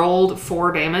only rolled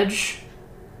 4 damage,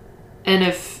 and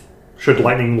if should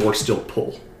Lightning Lure still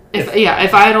pull?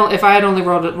 If I had only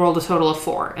rolled a total of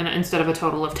 4 and instead of a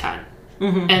total of 10,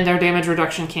 and their damage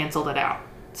reduction canceled it out,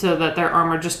 so that their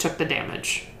armor just took the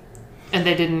damage, and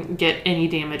they didn't get any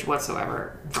damage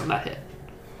whatsoever from that hit.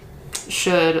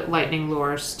 Should Lightning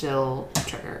Lure still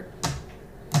trigger?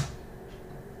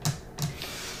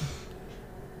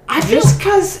 just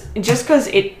because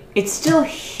it still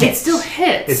hits. It still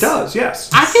hits. It does, yes.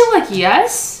 I feel like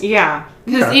yes. Yeah.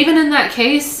 Because even in that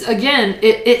case, again,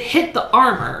 it hit the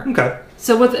armor. Okay.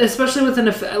 So especially with an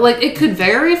effect, like it could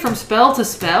vary from spell to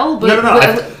spell, but No.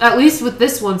 at least with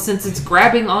this one, since it's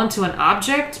grabbing onto an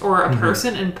object or a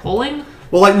person and pulling.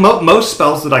 Well, like most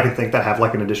spells that I can think that have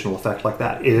like an additional effect like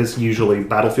that is usually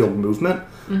battlefield movement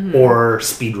or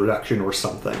speed reduction or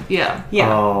something. Yeah. Yeah.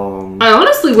 I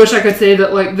honestly wish I could say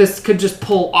that like this could just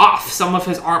pull off some of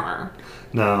his armor,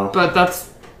 No. but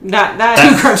that's That's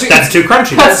too crunchy. That's too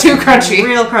crunchy. That's too crunchy.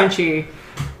 real crunchy.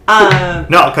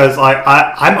 No, because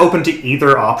I'm open to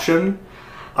either option.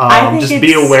 I think just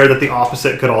be aware that the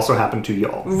opposite could also happen to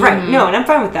y'all. Right. No, and I'm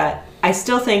fine with that. I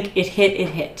still think it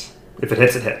hit. If it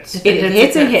hits, it hits.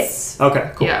 It hits.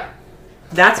 Okay, cool. Yeah.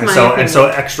 That's my opinion. And so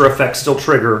extra effects still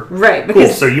trigger. Right, Cool.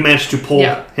 because So you managed to pull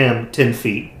him 10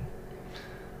 feet.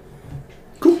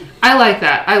 Cool. I like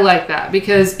that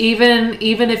because even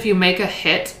if you make a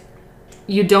hit,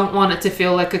 you don't want it to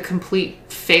feel like a complete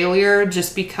failure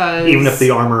just because even if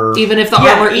the armor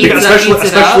armor eats,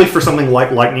 especially for something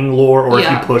like lightning lore, or if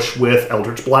you push with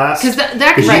Eldritch Blast, because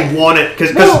you want it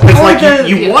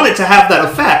you want it to have that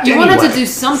effect. You want it to do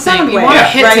something. You want a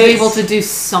hit to be able to do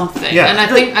something. Yeah. And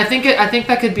I think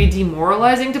that could be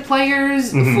demoralizing to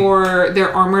players for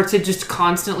their armor to just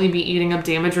constantly be eating up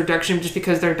damage reduction just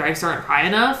because their dice aren't high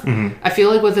enough. I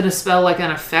feel like within a spell like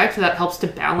an effect, that helps to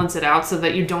balance it out so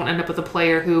that you don't end up with a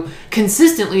player who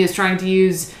consistently is trying to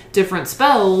use different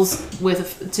spells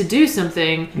to do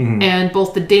something, and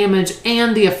both the damage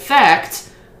and the effect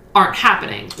aren't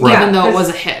happening, even though it was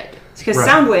a hit. Because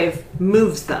Soundwave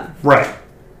moves them. Right.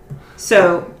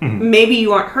 So maybe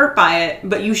you aren't hurt by it,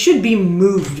 but you should be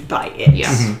moved by it.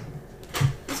 Yeah.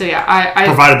 So I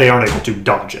provided they aren't able to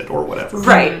dodge it or whatever.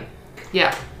 Right.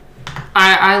 Yeah.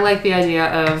 I like the idea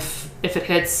of if it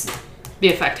hits, the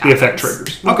effect happens. The effect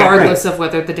triggers. Regardless of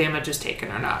whether the damage is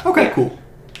taken or not. Okay, cool.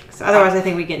 So otherwise, I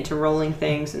think we get into rolling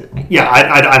things. And we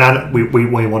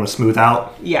want to smooth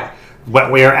out. Yeah.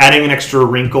 But we are adding an extra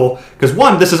wrinkle. Because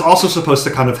one, this is also supposed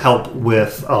to kind of help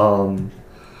with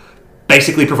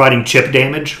basically providing chip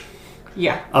damage.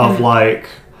 Yeah. Of like,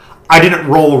 I didn't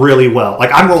roll really well.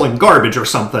 Like, I'm rolling garbage or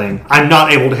something. I'm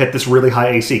not able to hit this really high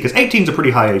AC. Because 18 is a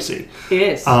pretty high AC. It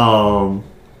is.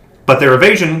 But their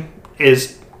evasion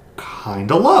is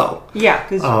kind of low. Yeah,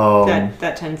 because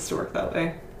that tends to work that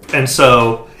way. And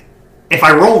so, if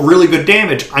I roll really good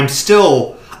damage, I'm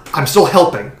still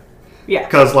helping. Yeah.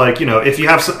 Because, like, you know, if you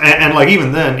have... And, like,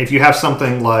 even then, if you have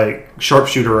something like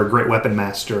Sharpshooter or a Great Weapon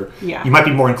Master, you might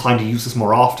be more inclined to use this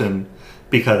more often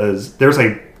because there's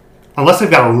a... Unless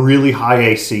they've got a really high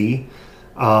AC,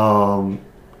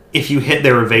 if you hit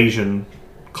their evasion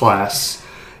class,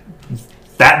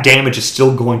 that damage is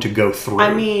still going to go through.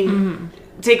 I mean,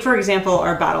 take, for example,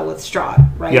 our battle with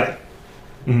Strahd, right? Yeah.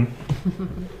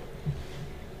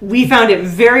 We found it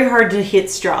very hard to hit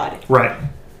Strahd. Right.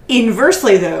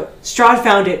 Inversely, though, Strahd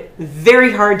found it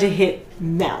very hard to hit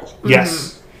Mel.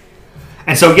 Yes.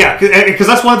 And so, yeah, because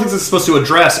that's one of the things it's supposed to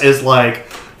address is, like,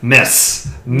 miss.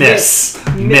 And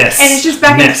it's just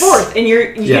back and forth. And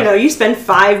you know, you spend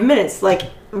 5 minutes, like,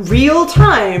 real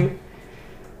time,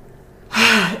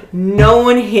 no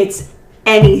one hits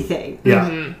anything.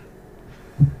 Yeah.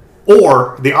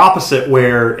 Or the opposite,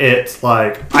 where it's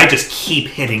like, I just keep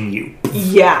hitting you.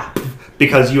 Yeah.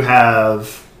 Because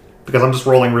I'm just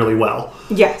rolling really well.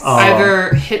 Yes.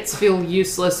 Either hits feel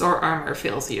useless or armor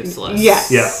feels useless. Yes.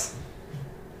 Yeah.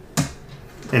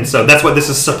 And so that's what this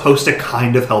is supposed to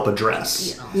kind of help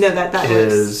address. No, that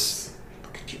is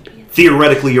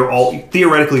theoretically you're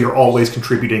always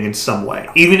contributing in some way.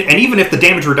 Even if the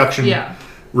damage reduction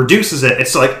reduces it,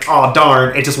 it's like, oh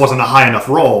darn, it just wasn't a high enough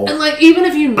roll. And like, even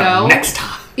if you know next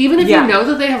time, even if you know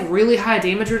that they have really high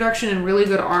damage reduction and really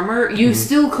good armor, you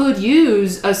still could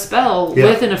use a spell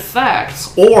with an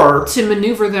effect or to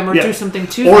maneuver them or do something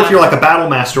to them. Or if you're like a battle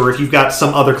master, or if you've got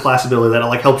some other class ability that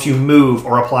like helps you move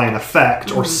or apply an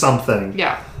effect or something,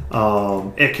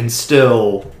 it can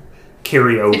still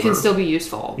carry over. It can still be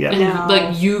useful. Yeah. And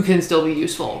like, you can still be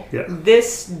useful. Yeah.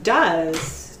 This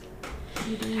does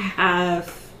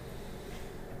have...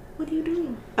 What are you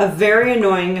doing? A very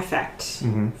annoying effect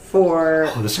for...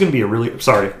 Oh, this is going to be a really...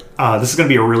 Sorry. This is going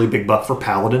to be a really big buff for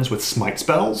paladins with smite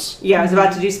spells. Yeah, I was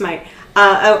about to do smite.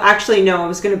 Actually, no, I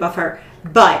was going to buff her.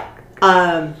 But,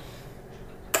 I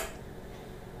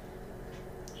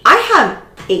have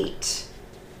 8.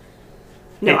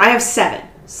 No, I have 7.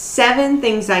 7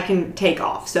 things I can take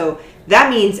off. So that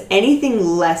means anything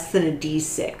less than a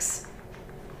D6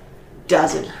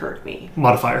 doesn't hurt me.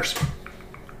 Modifiers.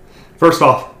 First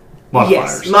off,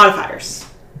 modifiers. Yes, modifiers.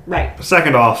 Right.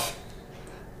 Second off,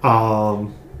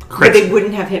 but they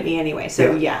wouldn't have hit me anyway,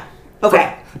 so yeah.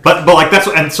 Okay. But like that's,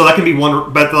 and so that can be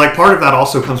one, but like part of that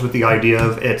also comes with the idea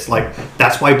of it's like,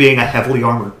 that's why being a heavily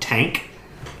armored tank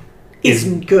is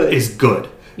good.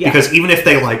 Yeah. Because even if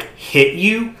they like hit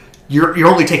you, you're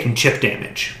only taking chip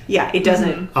damage. Yeah, it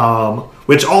doesn't.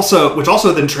 Which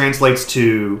also then translates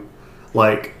to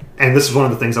like, and this is one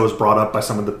of the things that was brought up by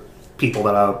some of the people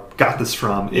that I got this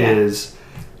from is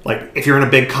like, if you're in a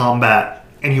big combat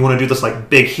and you want to do this like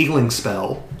big healing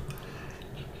spell,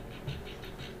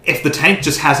 if the tank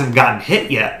just hasn't gotten hit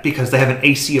yet because they have an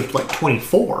AC of like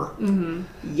 24,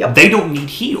 they don't need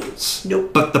heals.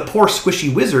 Nope. But the poor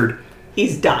squishy wizard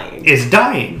is dying. The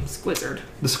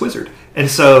squizzard. And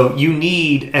so you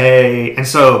need and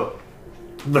so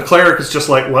the cleric is just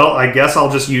like, well, I guess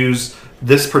I'll just use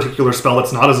this particular spell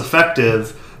that's not as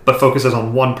effective but focuses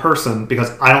on one person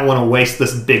because I don't want to waste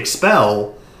this big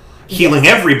spell healing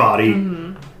everybody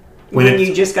when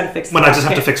you just got to fix when I just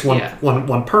have to fix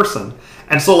one person.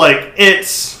 And so like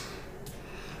it's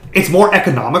it's more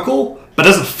economical, but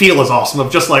doesn't feel as awesome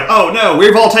of just like, oh no,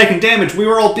 we've all taken damage, we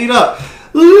were all beat up.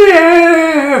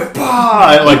 Live!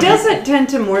 Like, it doesn't tend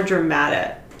to more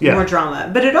drama,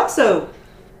 but it also,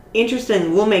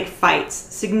 interesting, will make fights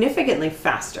significantly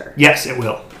faster. Yes, it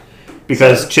will.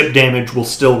 Because chip damage will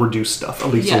still reduce stuff,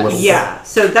 at least a little bit. Yeah,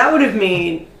 so that would have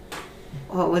made,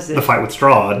 what was it? The fight with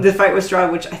Strahd. The fight with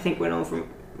Strahd, which I think went on for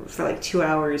like 2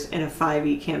 hours in a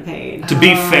 5e campaign. To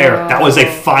be fair, that was a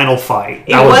final fight.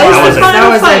 That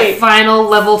was a final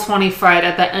level 20 fight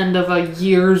at the end of a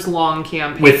years-long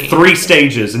campaign. With 3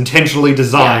 stages intentionally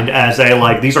designed as a,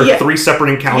 like, these are 3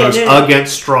 separate encounters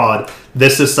against Strahd.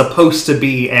 This is supposed to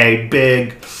be a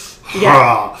big...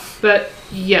 But,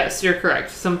 yes, you're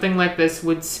correct. Something like this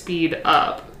would speed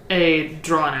up a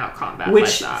drawn-out combat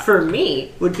which, like that. for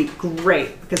me, would be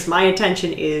great, because my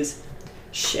attention is...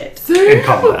 shit. In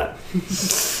combat.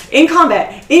 In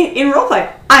combat. In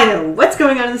roleplay, I know what's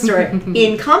going on in the story.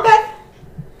 In combat,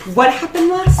 what happened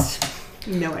last?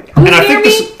 No idea. And I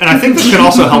think this can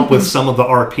also help with some of the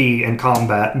RP and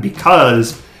combat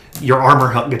because your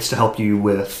armor gets to help you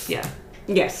with. Yeah.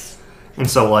 Yes. And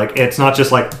so, like, it's not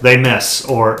just like they miss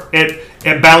or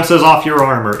it bounces off your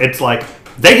armor. It's like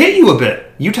they hit you a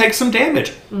bit. You take some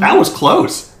damage. That was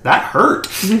close. That hurt.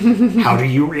 How do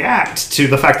you react to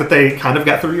the fact that they kind of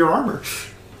got through your armor?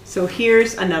 So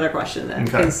here's another question then,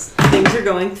 because things are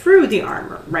going through the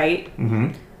armor, right?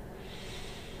 Mm-hmm.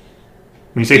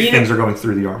 When you say things are going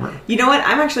through the armor. You know what?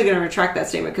 I'm actually going to retract that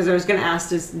statement because I was going to ask,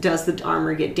 does the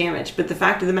armor get damaged? But the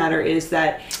fact of the matter is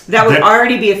that would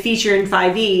already be a feature in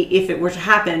 5e if it were to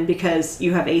happen because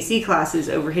you have AC classes.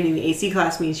 Overhitting the AC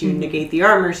class means you negate the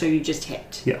armor, so you just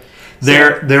hit. Yeah.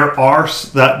 There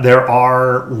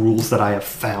are rules that I have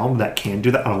found that can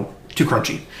do that. Oh, too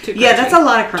crunchy. Yeah, that's a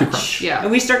lot of crunch. Yeah.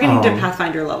 And we start getting to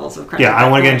Pathfinder levels of crunch. Yeah, I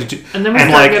don't want to get into... And then we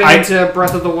start getting into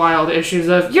Breath of the Wild issues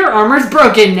of, your armor's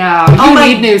broken now. You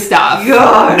need new stuff.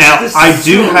 Gosh, now,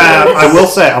 I will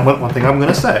say, one thing I'm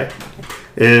going to say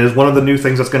is one of the new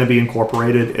things that's going to be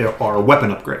incorporated are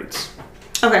weapon upgrades.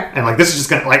 Okay. And like this is just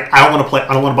going to, like, I don't want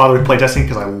to bother with playtesting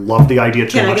because I love the idea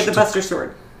too much. Can I get the Buster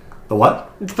Sword? The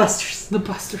what? The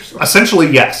Buster Sword.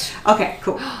 Essentially, yes. Okay,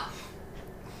 cool.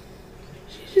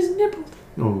 She just nibbled.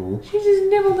 Oh. She just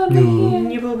nibbled on my hand.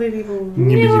 Nibble, baby, nibble.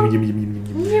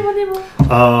 Nibble.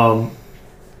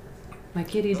 My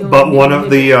kitty don't. But one of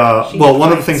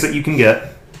the things that you can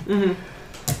get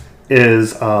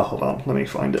is hold on, let me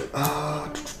find it.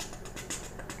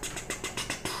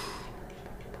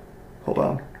 Hold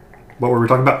on. What were we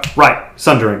talking about? Right,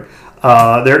 sundering.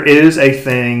 There is a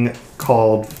thing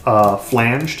called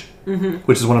flanged,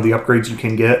 which is one of the upgrades you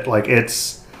can get. Like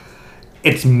it's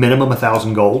minimum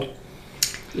 1,000 gold.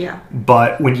 Yeah.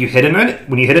 But when you hit an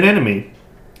enemy,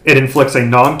 it inflicts a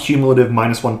non-cumulative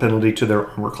 -1 penalty to their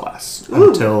armor class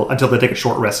until they take a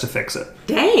short rest to fix it.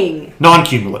 Dang.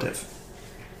 Non-cumulative.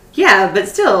 Yeah, but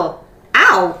still,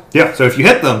 ow. Yeah. So if you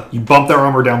hit them, you bump their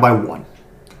armor down by 1.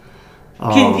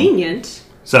 Convenient.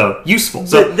 So useful.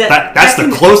 So that that's the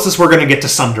closest we're going to get to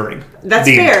sundering. That's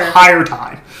the fair. Entire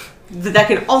time. That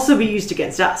can also be used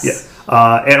against us.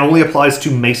 Yeah. It only applies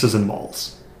to maces and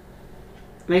mauls.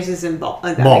 Maces and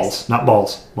mauls, not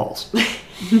balls. Mauls.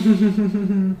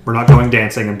 We're not going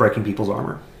dancing and breaking people's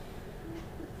armor.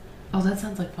 Oh, that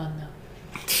sounds like fun though.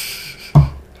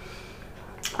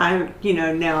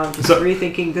 Now I'm just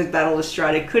rethinking the Battle of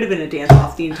Strahd. It could have been a dance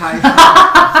off the entire time.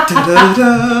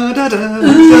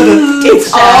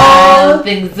 It's all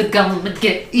things are gonna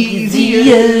get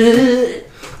easier.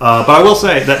 But I will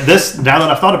say that this, now that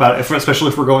I've thought about it, especially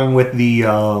if we're going with the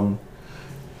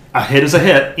a hit is a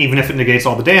hit, even if it negates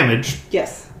all the damage.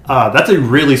 Yes. That's a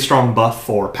really strong buff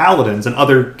for paladins and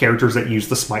other characters that use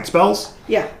the smite spells.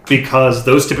 Yeah. Because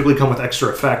those typically come with extra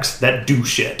effects that do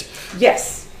shit.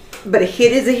 Yes. But a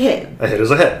hit is a hit. A hit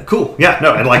is a hit. Cool. Yeah,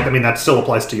 no, and that still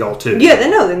applies to y'all too. Yeah,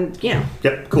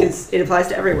 Yep, cool. It applies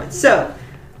to everyone. So,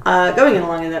 going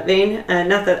along in that vein,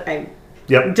 not that I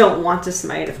don't want to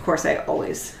smite. Of course, I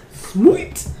always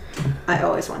smite. I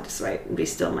always want to smite and be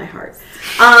still my heart.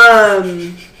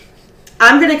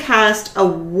 I'm going to cast a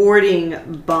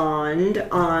warding bond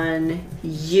on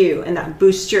you, and that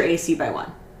boosts your AC by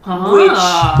 1.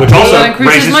 Which also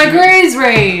increases my graze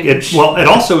range. It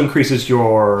also increases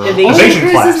your evasion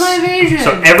class. My evasion.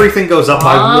 So everything goes up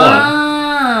by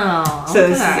 1. So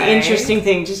this is an interesting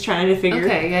thing. Just trying to figure.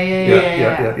 Okay.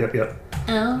 Yeah.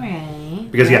 All right.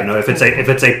 Because if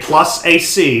it's a plus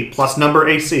AC, plus number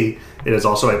AC, it is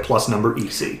also a plus number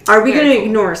EC. Are we going to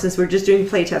ignore, since we're just doing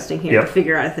playtesting here to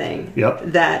figure out a thing?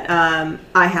 That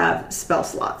I have spell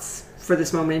slots for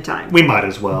this moment in time. We might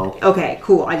as well. Okay,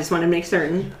 cool. I just want to make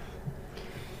certain.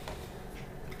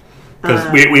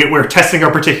 Because we're testing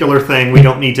our particular thing. We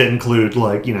don't need to include,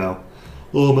 like,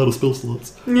 metal spell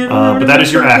slots. But that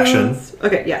is your action.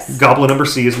 Okay, yes. Goblin number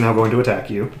C is now going to attack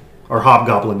you. Or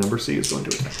Hobgoblin number C is going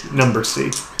to attack you. Number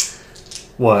C.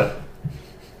 What?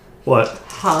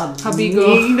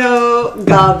 Habino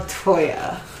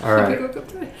Gobtoya. All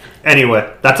right.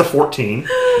 Anyway, that's a 14.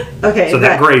 Okay. So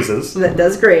that grazes. That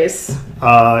does graze.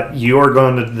 You are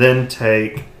going to then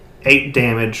take 8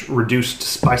 damage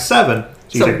reduced by 7.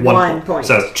 So you take 1 point.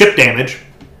 So chip damage,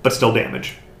 but still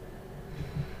damage.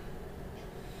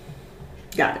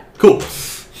 Got it. Cool.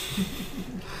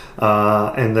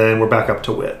 And then we're back up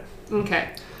to Wit. Okay.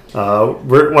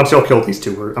 Once y'all kill these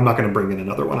two, I'm not going to bring in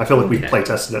another one. I feel like we've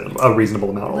playtested a reasonable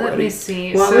amount already. Let me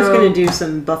see. Well, I was going to do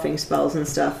some buffing spells and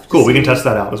stuff. Cool, we can test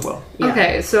that out as well. Yeah.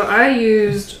 Okay, so I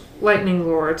used Lightning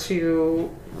Lure to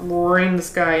rein this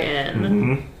guy in.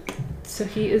 Mm-hmm. So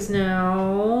he is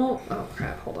now... Oh,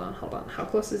 crap. Hold on. How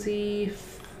close is he?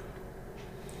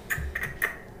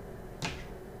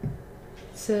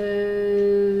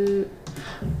 So...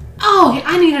 Oh,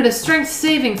 I needed a strength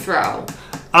saving throw.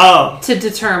 Oh. To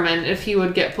determine if he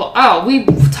would get pulled. Oh, we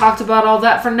talked about all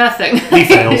that for nothing. He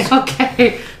fails.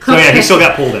 Okay. So yeah, he still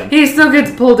got pulled in. He still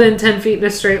gets pulled in 10 feet in a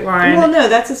straight line. Well, no,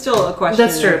 that's still a question.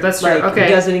 That's true. Like, okay.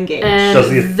 Does it engage? And does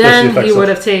the then he would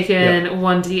of, have taken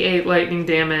 1d8 lightning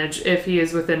damage if he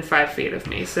is within 5 feet of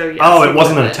me. So yes. Oh, it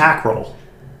wasn't an attack roll.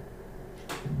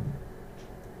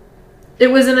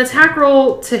 It was an attack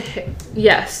roll to hit.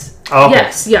 Yes. Oh,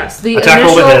 okay. Yes. The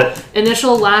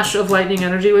initial lash of lightning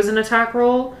energy was an attack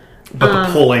roll. But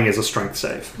the pulling is a strength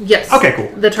save. Yes. Okay, cool.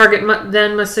 The target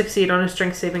then must succeed on a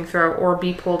strength saving throw or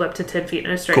be pulled up to 10 feet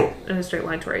in a straight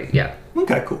line to right. Yeah.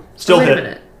 Okay, cool. Still hit. Wait a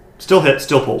minute. Still hit.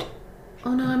 Still pulled.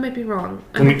 Oh no, I might be wrong.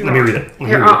 Let me read it.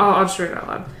 I'll just read it out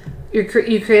loud. You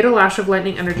create a lash of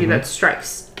lightning energy that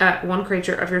strikes at one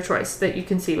creature of your choice that you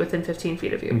can see within 15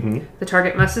 feet of you. Mm-hmm. The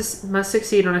target must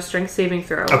succeed on a strength saving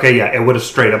throw. Okay, yeah, it would have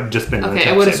straight up just been. Okay,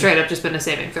 it would have straight up just been a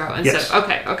saving throw instead. Yes.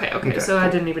 Okay. So I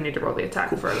didn't even need to roll the attack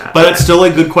for that. But it's still a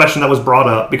good question that was brought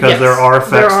up because there are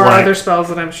effects there are like other spells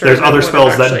that I'm sure. There's other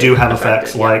spells that do have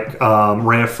effects like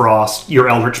Ray of Frost, your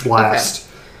Eldritch Blast.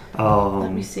 Okay.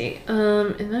 Let me see.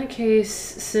 In that case,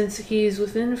 since he's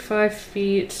within 5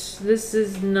 feet, this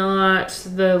is not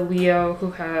the Leo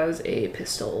who has a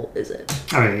pistol, is it?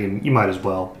 I mean, you might as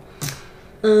well.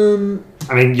 I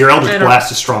mean, your Eldritch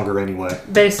Blast is stronger anyway.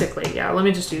 Basically, yeah. Let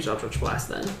me just use Eldritch Blast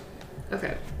then.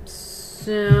 Okay.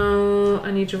 So,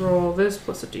 I need to roll this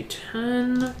plus a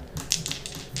d10.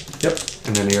 Yep.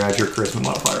 And then you add your charisma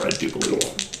modifier, I do believe.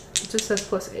 It just says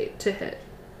plus 8 to hit.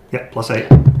 Yep, plus 8.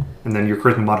 And then your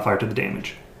charisma modifier to the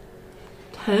damage.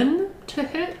 10 to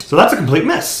hit? So that's a complete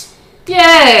miss.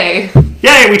 Yay!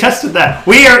 Yay, we tested that.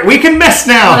 We can miss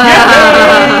now.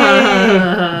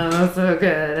 That's so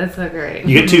good. That's so great.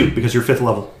 You get 2 because you're 5th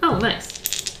level. Oh, nice.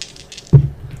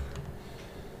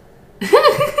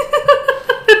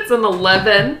 It's an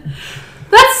 11.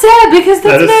 That's sad because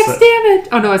that's max damage.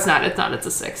 Oh, no, it's not. It's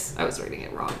a 6. I was reading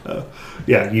it wrong.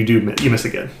 Yeah, you miss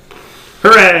again.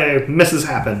 Hooray! Misses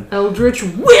happen. Eldritch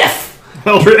Whiff!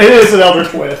 It is an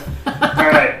Eldritch Whiff.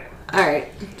 Alright.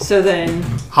 So then...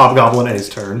 Hobgoblin A's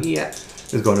turn. Yeah.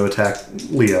 Is going to attack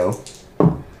Leo.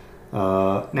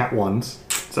 Nat 1s.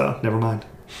 So, never mind.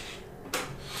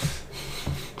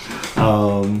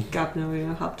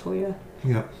 Gobnoya, Hoptoya.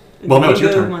 Yeah. Well, no, it's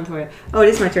your turn. Montoya. Oh, it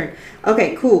is my turn.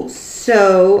 Okay, cool.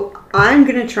 So, I'm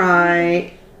going to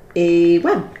try a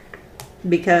web.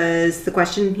 Because the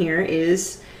question here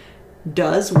is...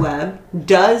 Does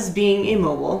being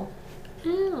immobile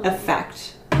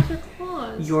affect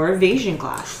your evasion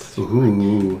class?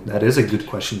 Ooh, that is a good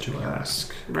question to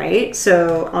ask. Right?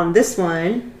 So on this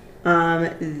one,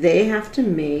 they have to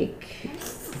make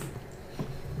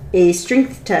a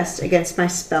strength test against my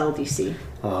spell DC.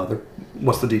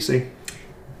 What's the DC?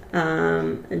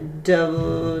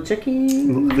 Double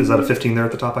checking. Is that a 15 there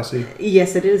at the top, I see?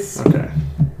 Yes, it is. Okay.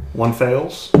 1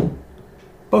 fails.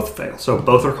 Both fail. So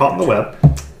both are caught in the web.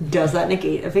 Does that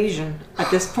negate evasion at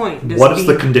this point? What is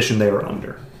the condition they are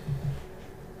under?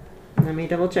 Let me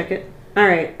double check it.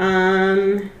 Alright.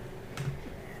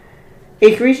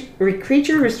 A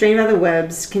creature restrained by the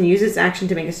webs can use its action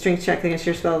to make a strength check against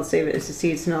your spell to save it. It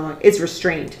succeeds no longer. It's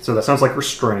restrained. So that sounds like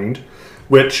restrained,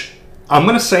 which I'm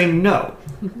going to say no.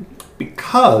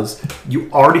 Because you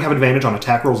already have advantage on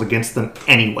attack rolls against them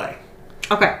anyway.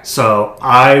 Okay. So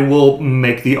I will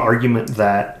make the argument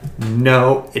that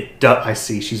no, it does. I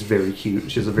see she's very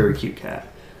cute. She's a very cute cat.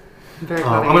 Very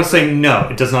I'm going to say no,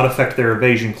 it does not affect their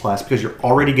evasion class because you're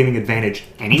already getting advantage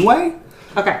anyway.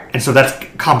 Okay. And so that's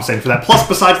compensating for that. Plus,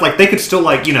 besides, like, they could still,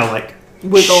 like, you know, like...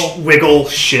 Wiggle,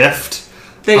 shift.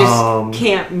 They just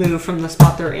can't move from the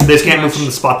spot they're in. They just can't move from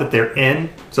the spot that they're in,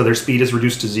 so their speed is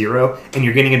reduced to 0, and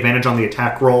you're getting advantage on the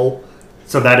attack roll.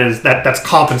 So that's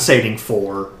compensating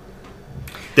for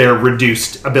their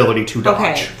reduced ability to dodge.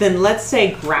 Okay, then let's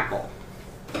say grapple.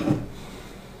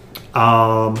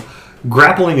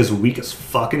 Grappling is weak as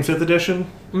fuck in 5th edition.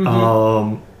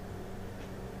 I'm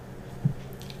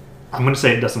going to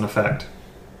say it doesn't affect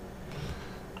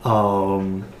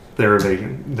their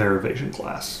evasion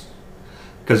class.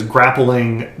 Because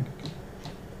grappling...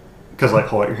 Because, like,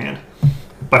 hold out your hand.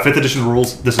 By 5th edition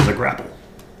rules, this is a grapple.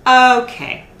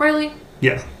 Okay. Really?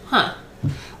 Yeah. Huh.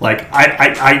 Like,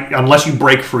 I unless you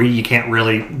break free, you can't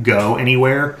really go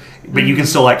anywhere. But you can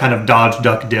still, like, kind of dodge,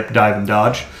 duck, dip, dive, and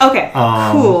dodge. Okay,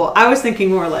 cool. I was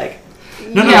thinking more like...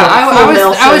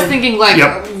 I was thinking like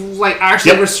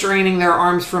actually Yep. restraining their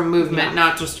arms from movement,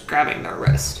 not just grabbing their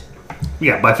wrist.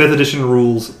 Yeah, by 5th edition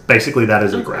rules, basically that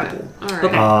is a grapple.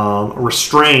 All right.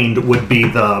 Restrained would be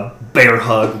the bear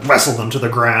hug, wrestle them to the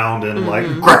ground, and like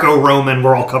Greco-Roman,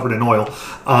 we're all covered in oil.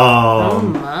 Oh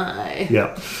my.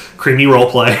 Yeah. Creamy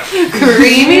roleplay.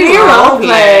 Creamy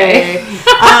roleplay.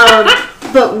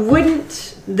 But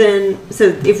wouldn't then... So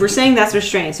if we're saying that's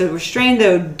restrained, so restrained,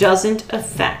 though, doesn't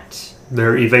affect...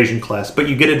 Their evasion class, but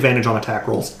you get advantage on attack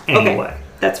rolls anyway. Okay,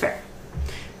 that's fair.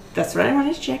 That's what I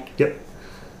wanted to check. Yep.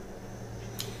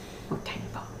 Okay.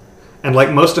 And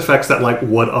like most effects that like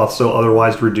would also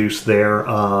otherwise reduce their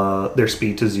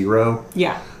speed to 0,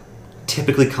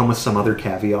 typically come with some other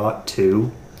caveat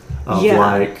too, of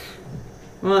like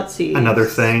well, let's see, another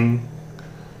thing,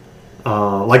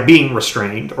 like being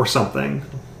restrained or something.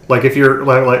 Like if you're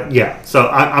like so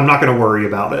I'm not going to worry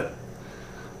about it.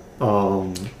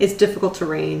 It's difficult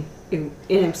terrain in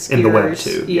obscures. In the web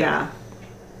too. Yeah.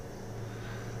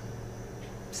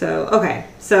 So okay,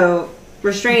 so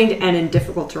restrained and in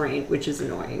difficult terrain, which is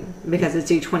annoying because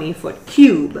it's a 20-foot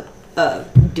cube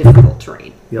of difficult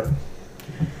terrain. Yep.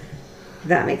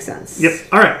 That makes sense. Yep.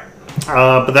 All right.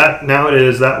 But that now it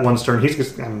is that one's turn. He's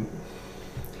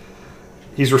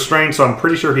restrained, so I'm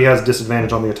pretty sure he has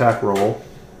disadvantage on the attack roll.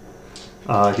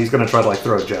 He's going to try to like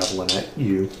throw a javelin at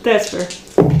you. That's fair.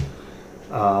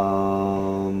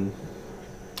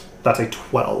 That's a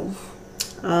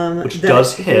 12, which that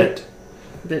does hit.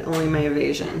 But only my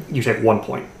evasion. You take 1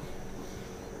 point.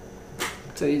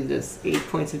 So he does 8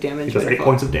 points of damage. He does 8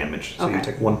 points of damage, so Okay. you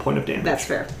take 1 point of damage. That's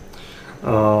fair.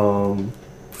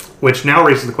 Which now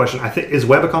raises the question: I think is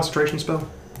web a concentration spell?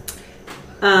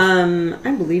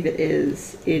 I believe it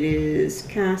is. It is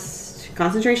cast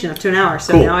concentration up to an hour.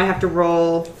 So Cool. now I have to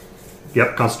roll.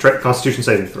 Yep, Constitution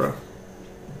saving throw.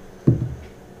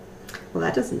 Well,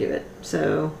 that doesn't do it.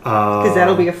 So because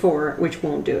that'll be a 4, which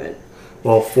won't do it.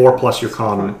 Well, 4 plus your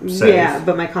con save. Yeah,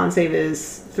 but my con save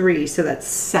is 3, so that's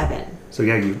 7. So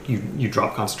yeah, you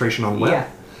drop concentration on web. Yeah.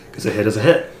 Because a hit is a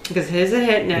hit. Because it is a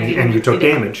hit, And you took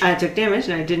damage. I took damage,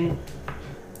 and I didn't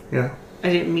Yeah.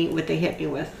 meet what they hit me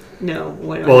with. No,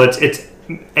 what? Well, it's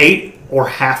 8 or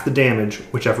half the damage,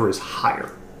 whichever is higher.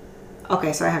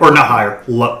 Okay, so I have Or not higher,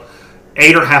 low.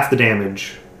 8 or half the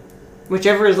damage.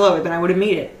 whichever is lower, then I would have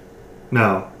made it.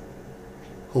 No.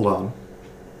 Hold on.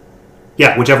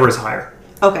 Yeah, whichever is higher.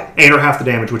 Okay. 8 or half the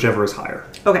damage, whichever is higher.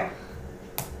 Okay.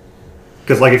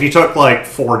 Because like if you took like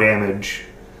 4 damage,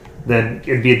 then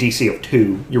it'd be a DC of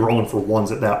 2. You're rolling for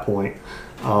 1s at that point,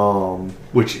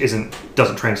 which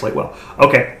doesn't translate well.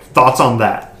 Okay, thoughts on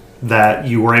that? That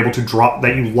you were able to drop,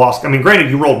 that you lost. I mean, granted,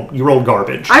 you rolled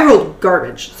garbage. I rolled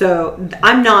garbage, so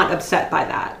I'm not upset by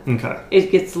that. Okay.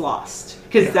 It gets lost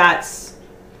because that's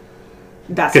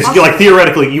Because possible. like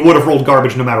theoretically, you would have rolled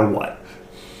garbage no matter what.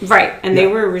 Right, and they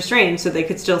were restrained, so they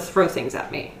could still throw things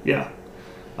at me. Yeah.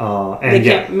 They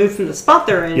can't move from the spot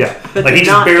they're in. Yeah. But Like they're he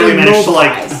just not barely managed to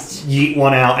like immobilized. yeet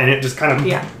one out, and it just kind of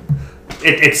Yeah.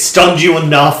 It stunned you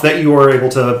enough that you were able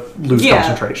to lose Yeah.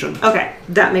 concentration. Okay,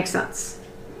 that makes sense.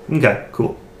 Okay,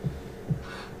 cool.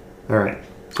 All right.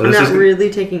 So I'm this not is really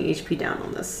taking HP down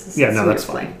on this. Yeah, no, that's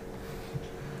fine.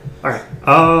 All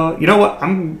right. You know what?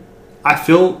 I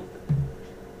feel.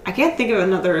 I can't think of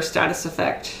another status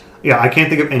effect Yeah, I can't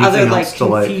think of anything other else like to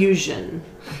like. confusion.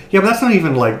 Yeah, but that's not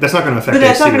even like that's not going to affect. But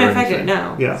that's not AC going or to affect it. anything.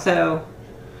 No. Yeah. So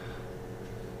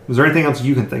Is there anything else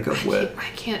you can think of with? I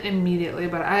can't immediately,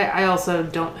 but I also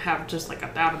don't have just like a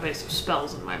database of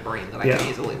spells in my brain that I can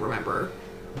easily remember.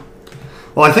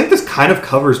 Well, I think this kind of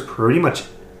covers pretty much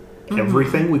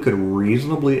everything we could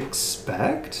reasonably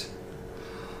expect.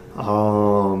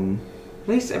 at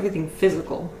least everything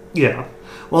physical. Yeah.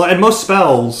 Well, and most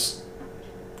spells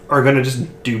are going to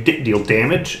just deal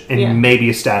damage and maybe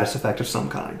a status effect of some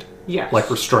kind. Yeah. Like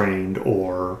restrained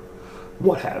or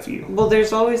what have you. Well,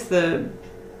 there's always the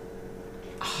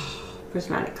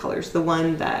prismatic colors. The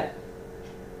one that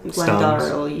Stuns.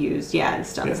 Glendar will use, and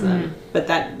stuns them. But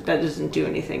that doesn't do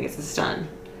anything. It's a stun.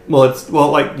 Well,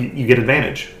 like you get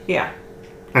advantage, Yeah.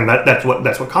 and that's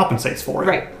what compensates for it.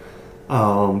 Right.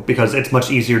 Because it's much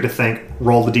easier to think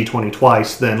roll the d20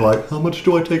 twice than like how much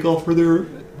do I take off for their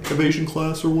evasion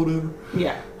class or whatever.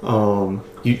 Yeah.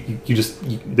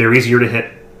 They're easier to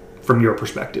hit from your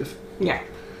perspective. Yeah.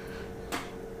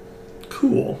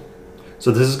 Cool. So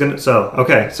this is gonna.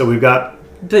 So we've got.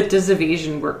 But does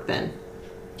evasion work then?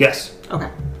 Yes.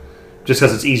 Okay. Just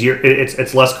because it's easier,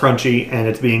 it's less crunchy, and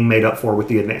it's being made up for with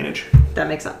the advantage. That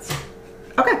makes sense.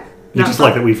 Okay. You just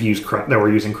like that we've used that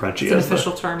we're using crunchy. It's an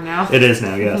official term now. It is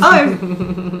now, yes.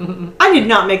 I did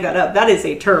not make that up. That is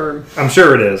a term. I'm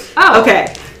sure it is. Oh,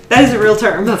 Okay. That is a real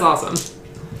term. That's awesome.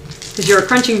 Because you're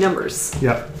crunching numbers.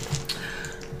 Yep.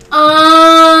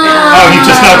 Oh, you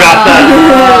just now got that.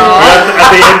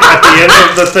 At the end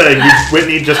of the thing,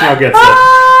 Whitney just now gets it.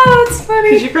 Oh, that's funny.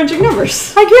 Because you're crunching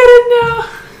numbers. I get it now.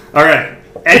 All right.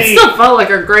 It still felt like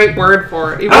a great word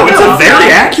for it. Oh, it's a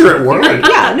very accurate word.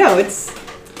 Yeah, no, it's...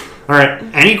 All right.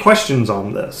 Any questions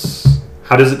on this?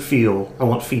 How does it feel? I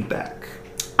want feedback.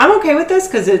 I'm okay with this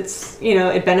because it's,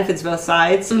 it benefits both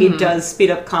sides. It does speed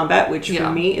up combat, which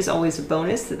for me is always a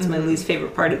bonus. That's my least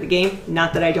favorite part of the game.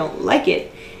 Not that I don't like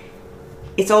it.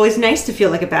 It's always nice to feel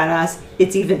like a badass.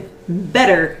 It's even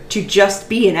better to just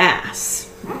be an ass.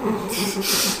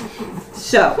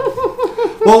 So.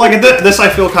 Well, like this, I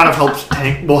feel kind of help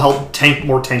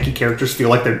more tanky characters feel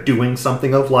like they're doing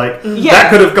something of like that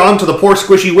could have gone to the poor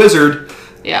squishy wizard,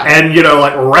 and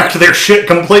like wrecked their shit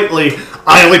completely.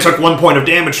 I only took 1 point of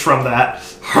damage from that.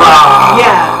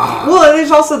 Yeah. Well, there's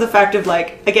also the fact of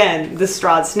like again the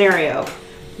Strahd scenario,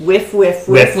 whiff, whiff,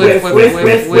 whiff, whiff, whiff,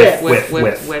 whiff, whiff,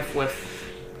 whiff, whiff, whiff.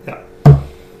 Yeah.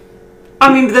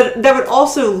 I mean that would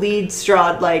also lead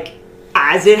Strahd like.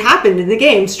 As it happened in the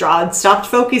game, Strahd stopped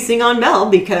focusing on Mel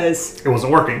because it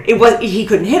wasn't working. He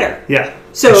couldn't hit her. Yeah.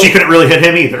 So and she couldn't really hit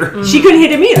him either. She couldn't hit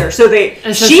him either. So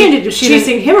she ended up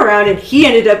chasing him around, and he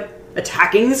ended up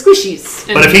attacking the squishies.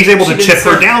 But if he's able to chip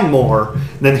her down more,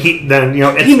 then he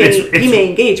may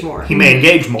engage more. He may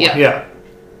engage more. Yeah.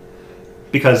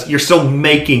 Because you're still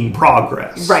making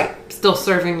progress. Right. Still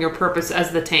serving your purpose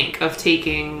as the tank of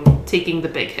taking the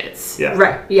big hits. Yeah.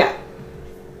 Right. Yeah.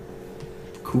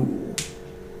 Cool.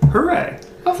 Hooray.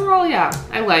 Overall, yeah,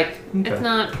 I like. Okay.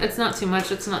 It's not too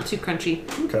much. It's not too crunchy.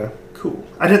 Okay. Cool.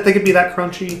 I didn't think it'd be that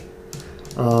crunchy.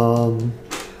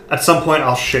 At some point,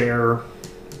 I'll share. I'm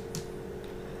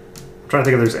trying to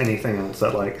think if there's anything else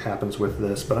that like happens with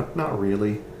this, but not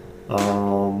really.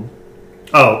 One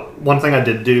thing I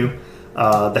did do,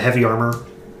 the heavy armor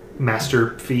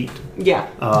master feat. Yeah.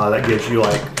 That gives you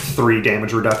like 3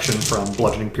 damage reduction from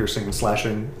bludgeoning, piercing, and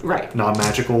slashing. Right.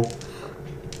 Non-magical.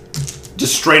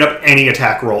 Just straight up any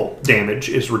attack roll damage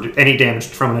is any damage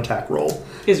from an attack roll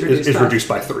is reduced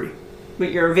by 3.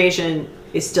 But your evasion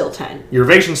is still 10. Your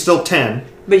evasion's still 10.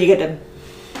 But you get a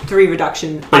 3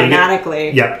 reduction automatically.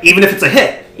 Even if it's a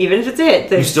hit. Even if it's a hit.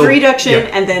 There's 3 reduction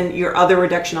and then your other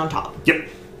reduction on top. Yep.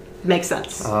 Makes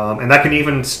sense. And that can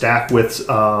even stack with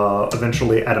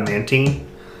eventually adamantine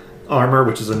armor,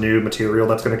 which is a new material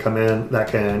that's going to come in that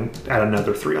can add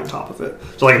another 3 on top of it.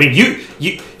 So like, I mean,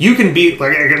 you can be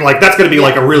like that's going to be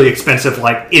like a really expensive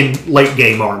like in late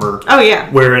game armor. Oh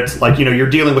yeah. Where it's like you're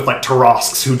dealing with like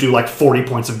Tarasks who do like 40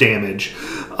 points of damage,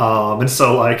 and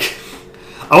so like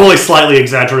I'm only slightly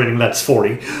exaggerating. That's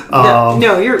 40.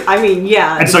 No, you're. I mean,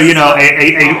 yeah. And so an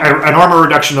armor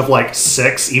reduction of like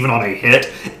 6, even on a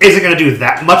hit, isn't going to do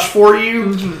that much for you.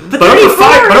 Mm-hmm. But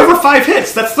over 5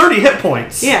 hits, that's 30 hit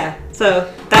points. Yeah.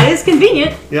 So that is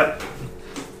convenient. Yep.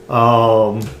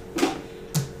 And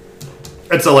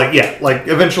so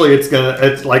eventually it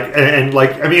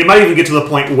might even get to the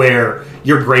point where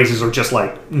your grazes are just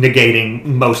like negating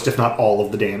most, if not all,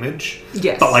 of the damage.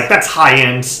 Yes. But like that's high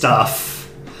end stuff.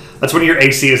 That's when your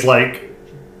AC is like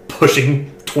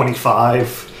pushing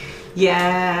 25.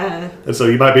 Yeah. And so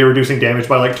you might be reducing damage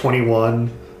by like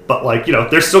 21. But like,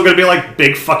 there's still going to be like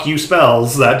big fuck you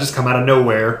spells that just come out of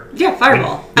nowhere. Yeah,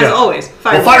 fireball. As always.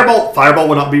 Fireball. Fireball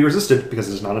will not be resisted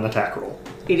because it's not an attack roll.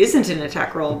 It isn't an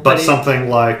attack roll. But something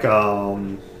like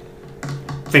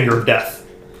Finger of Death.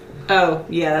 Oh,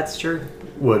 yeah, that's true.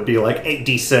 Would be like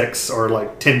 8d6 or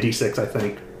like 10d6, I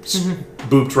think.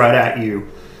 Booped right at you.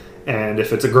 And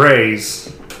if it's a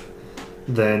graze,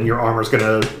 then your armor's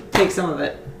going to take some of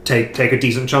it. Take a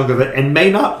decent chunk of it and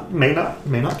may not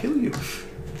kill you.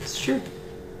 It's true.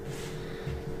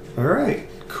 All right,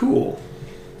 cool.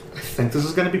 I think this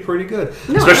is going to be pretty good,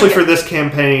 no, especially for this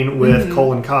campaign with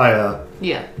Cole and Kaya.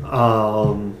 Yeah.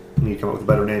 need to come up with a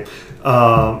better name,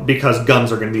 because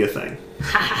guns are going to be a thing.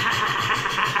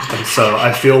 And so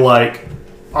I feel like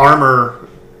armor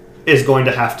is going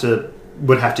to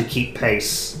would have to keep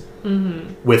pace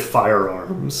with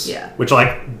firearms. Yeah. Which,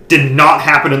 like, did not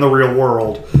happen in the real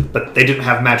world, but they didn't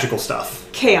have magical stuff.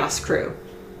 Chaos Crew.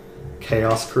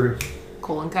 Chaos Crew.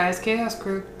 Colin Kai's Chaos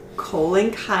Crew.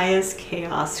 Colin Kaya's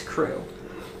Chaos Crew.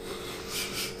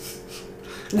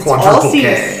 It's Quadruple all C's.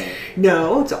 K.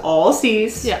 No, it's all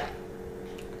C's. Yeah.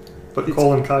 But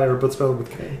Cole and Kai are both spelled with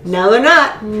K. No, they're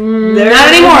not. They're Not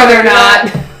anymore, they're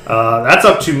not. That's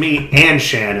up to me and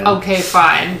Shannon. Okay,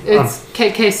 fine. It's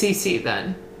KKCC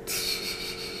then.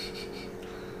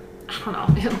 I don't know,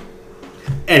 man.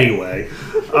 Anyway.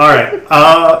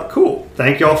 Alright. Cool.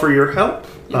 Thank y'all for your help.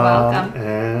 You're welcome.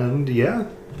 And yeah.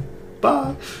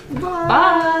 Bye.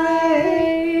 Bye.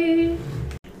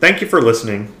 Thank you for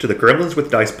listening to the Gremlins with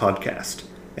Dice podcast,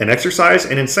 an exercise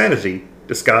in insanity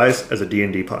disguised as a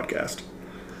D&D podcast.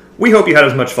 We hope you had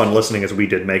as much fun listening as we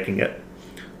did making it.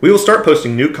 We will start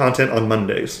posting new content on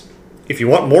Mondays. If you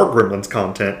want more Gremlins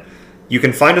content, you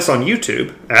can find us on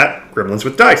YouTube at Gremlins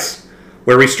with Dice,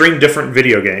 where we stream different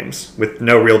video games with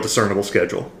no real discernible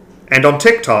schedule, and on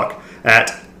TikTok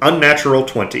at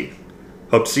Unnatural20.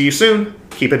 Hope to see you soon.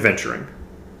 Keep adventuring.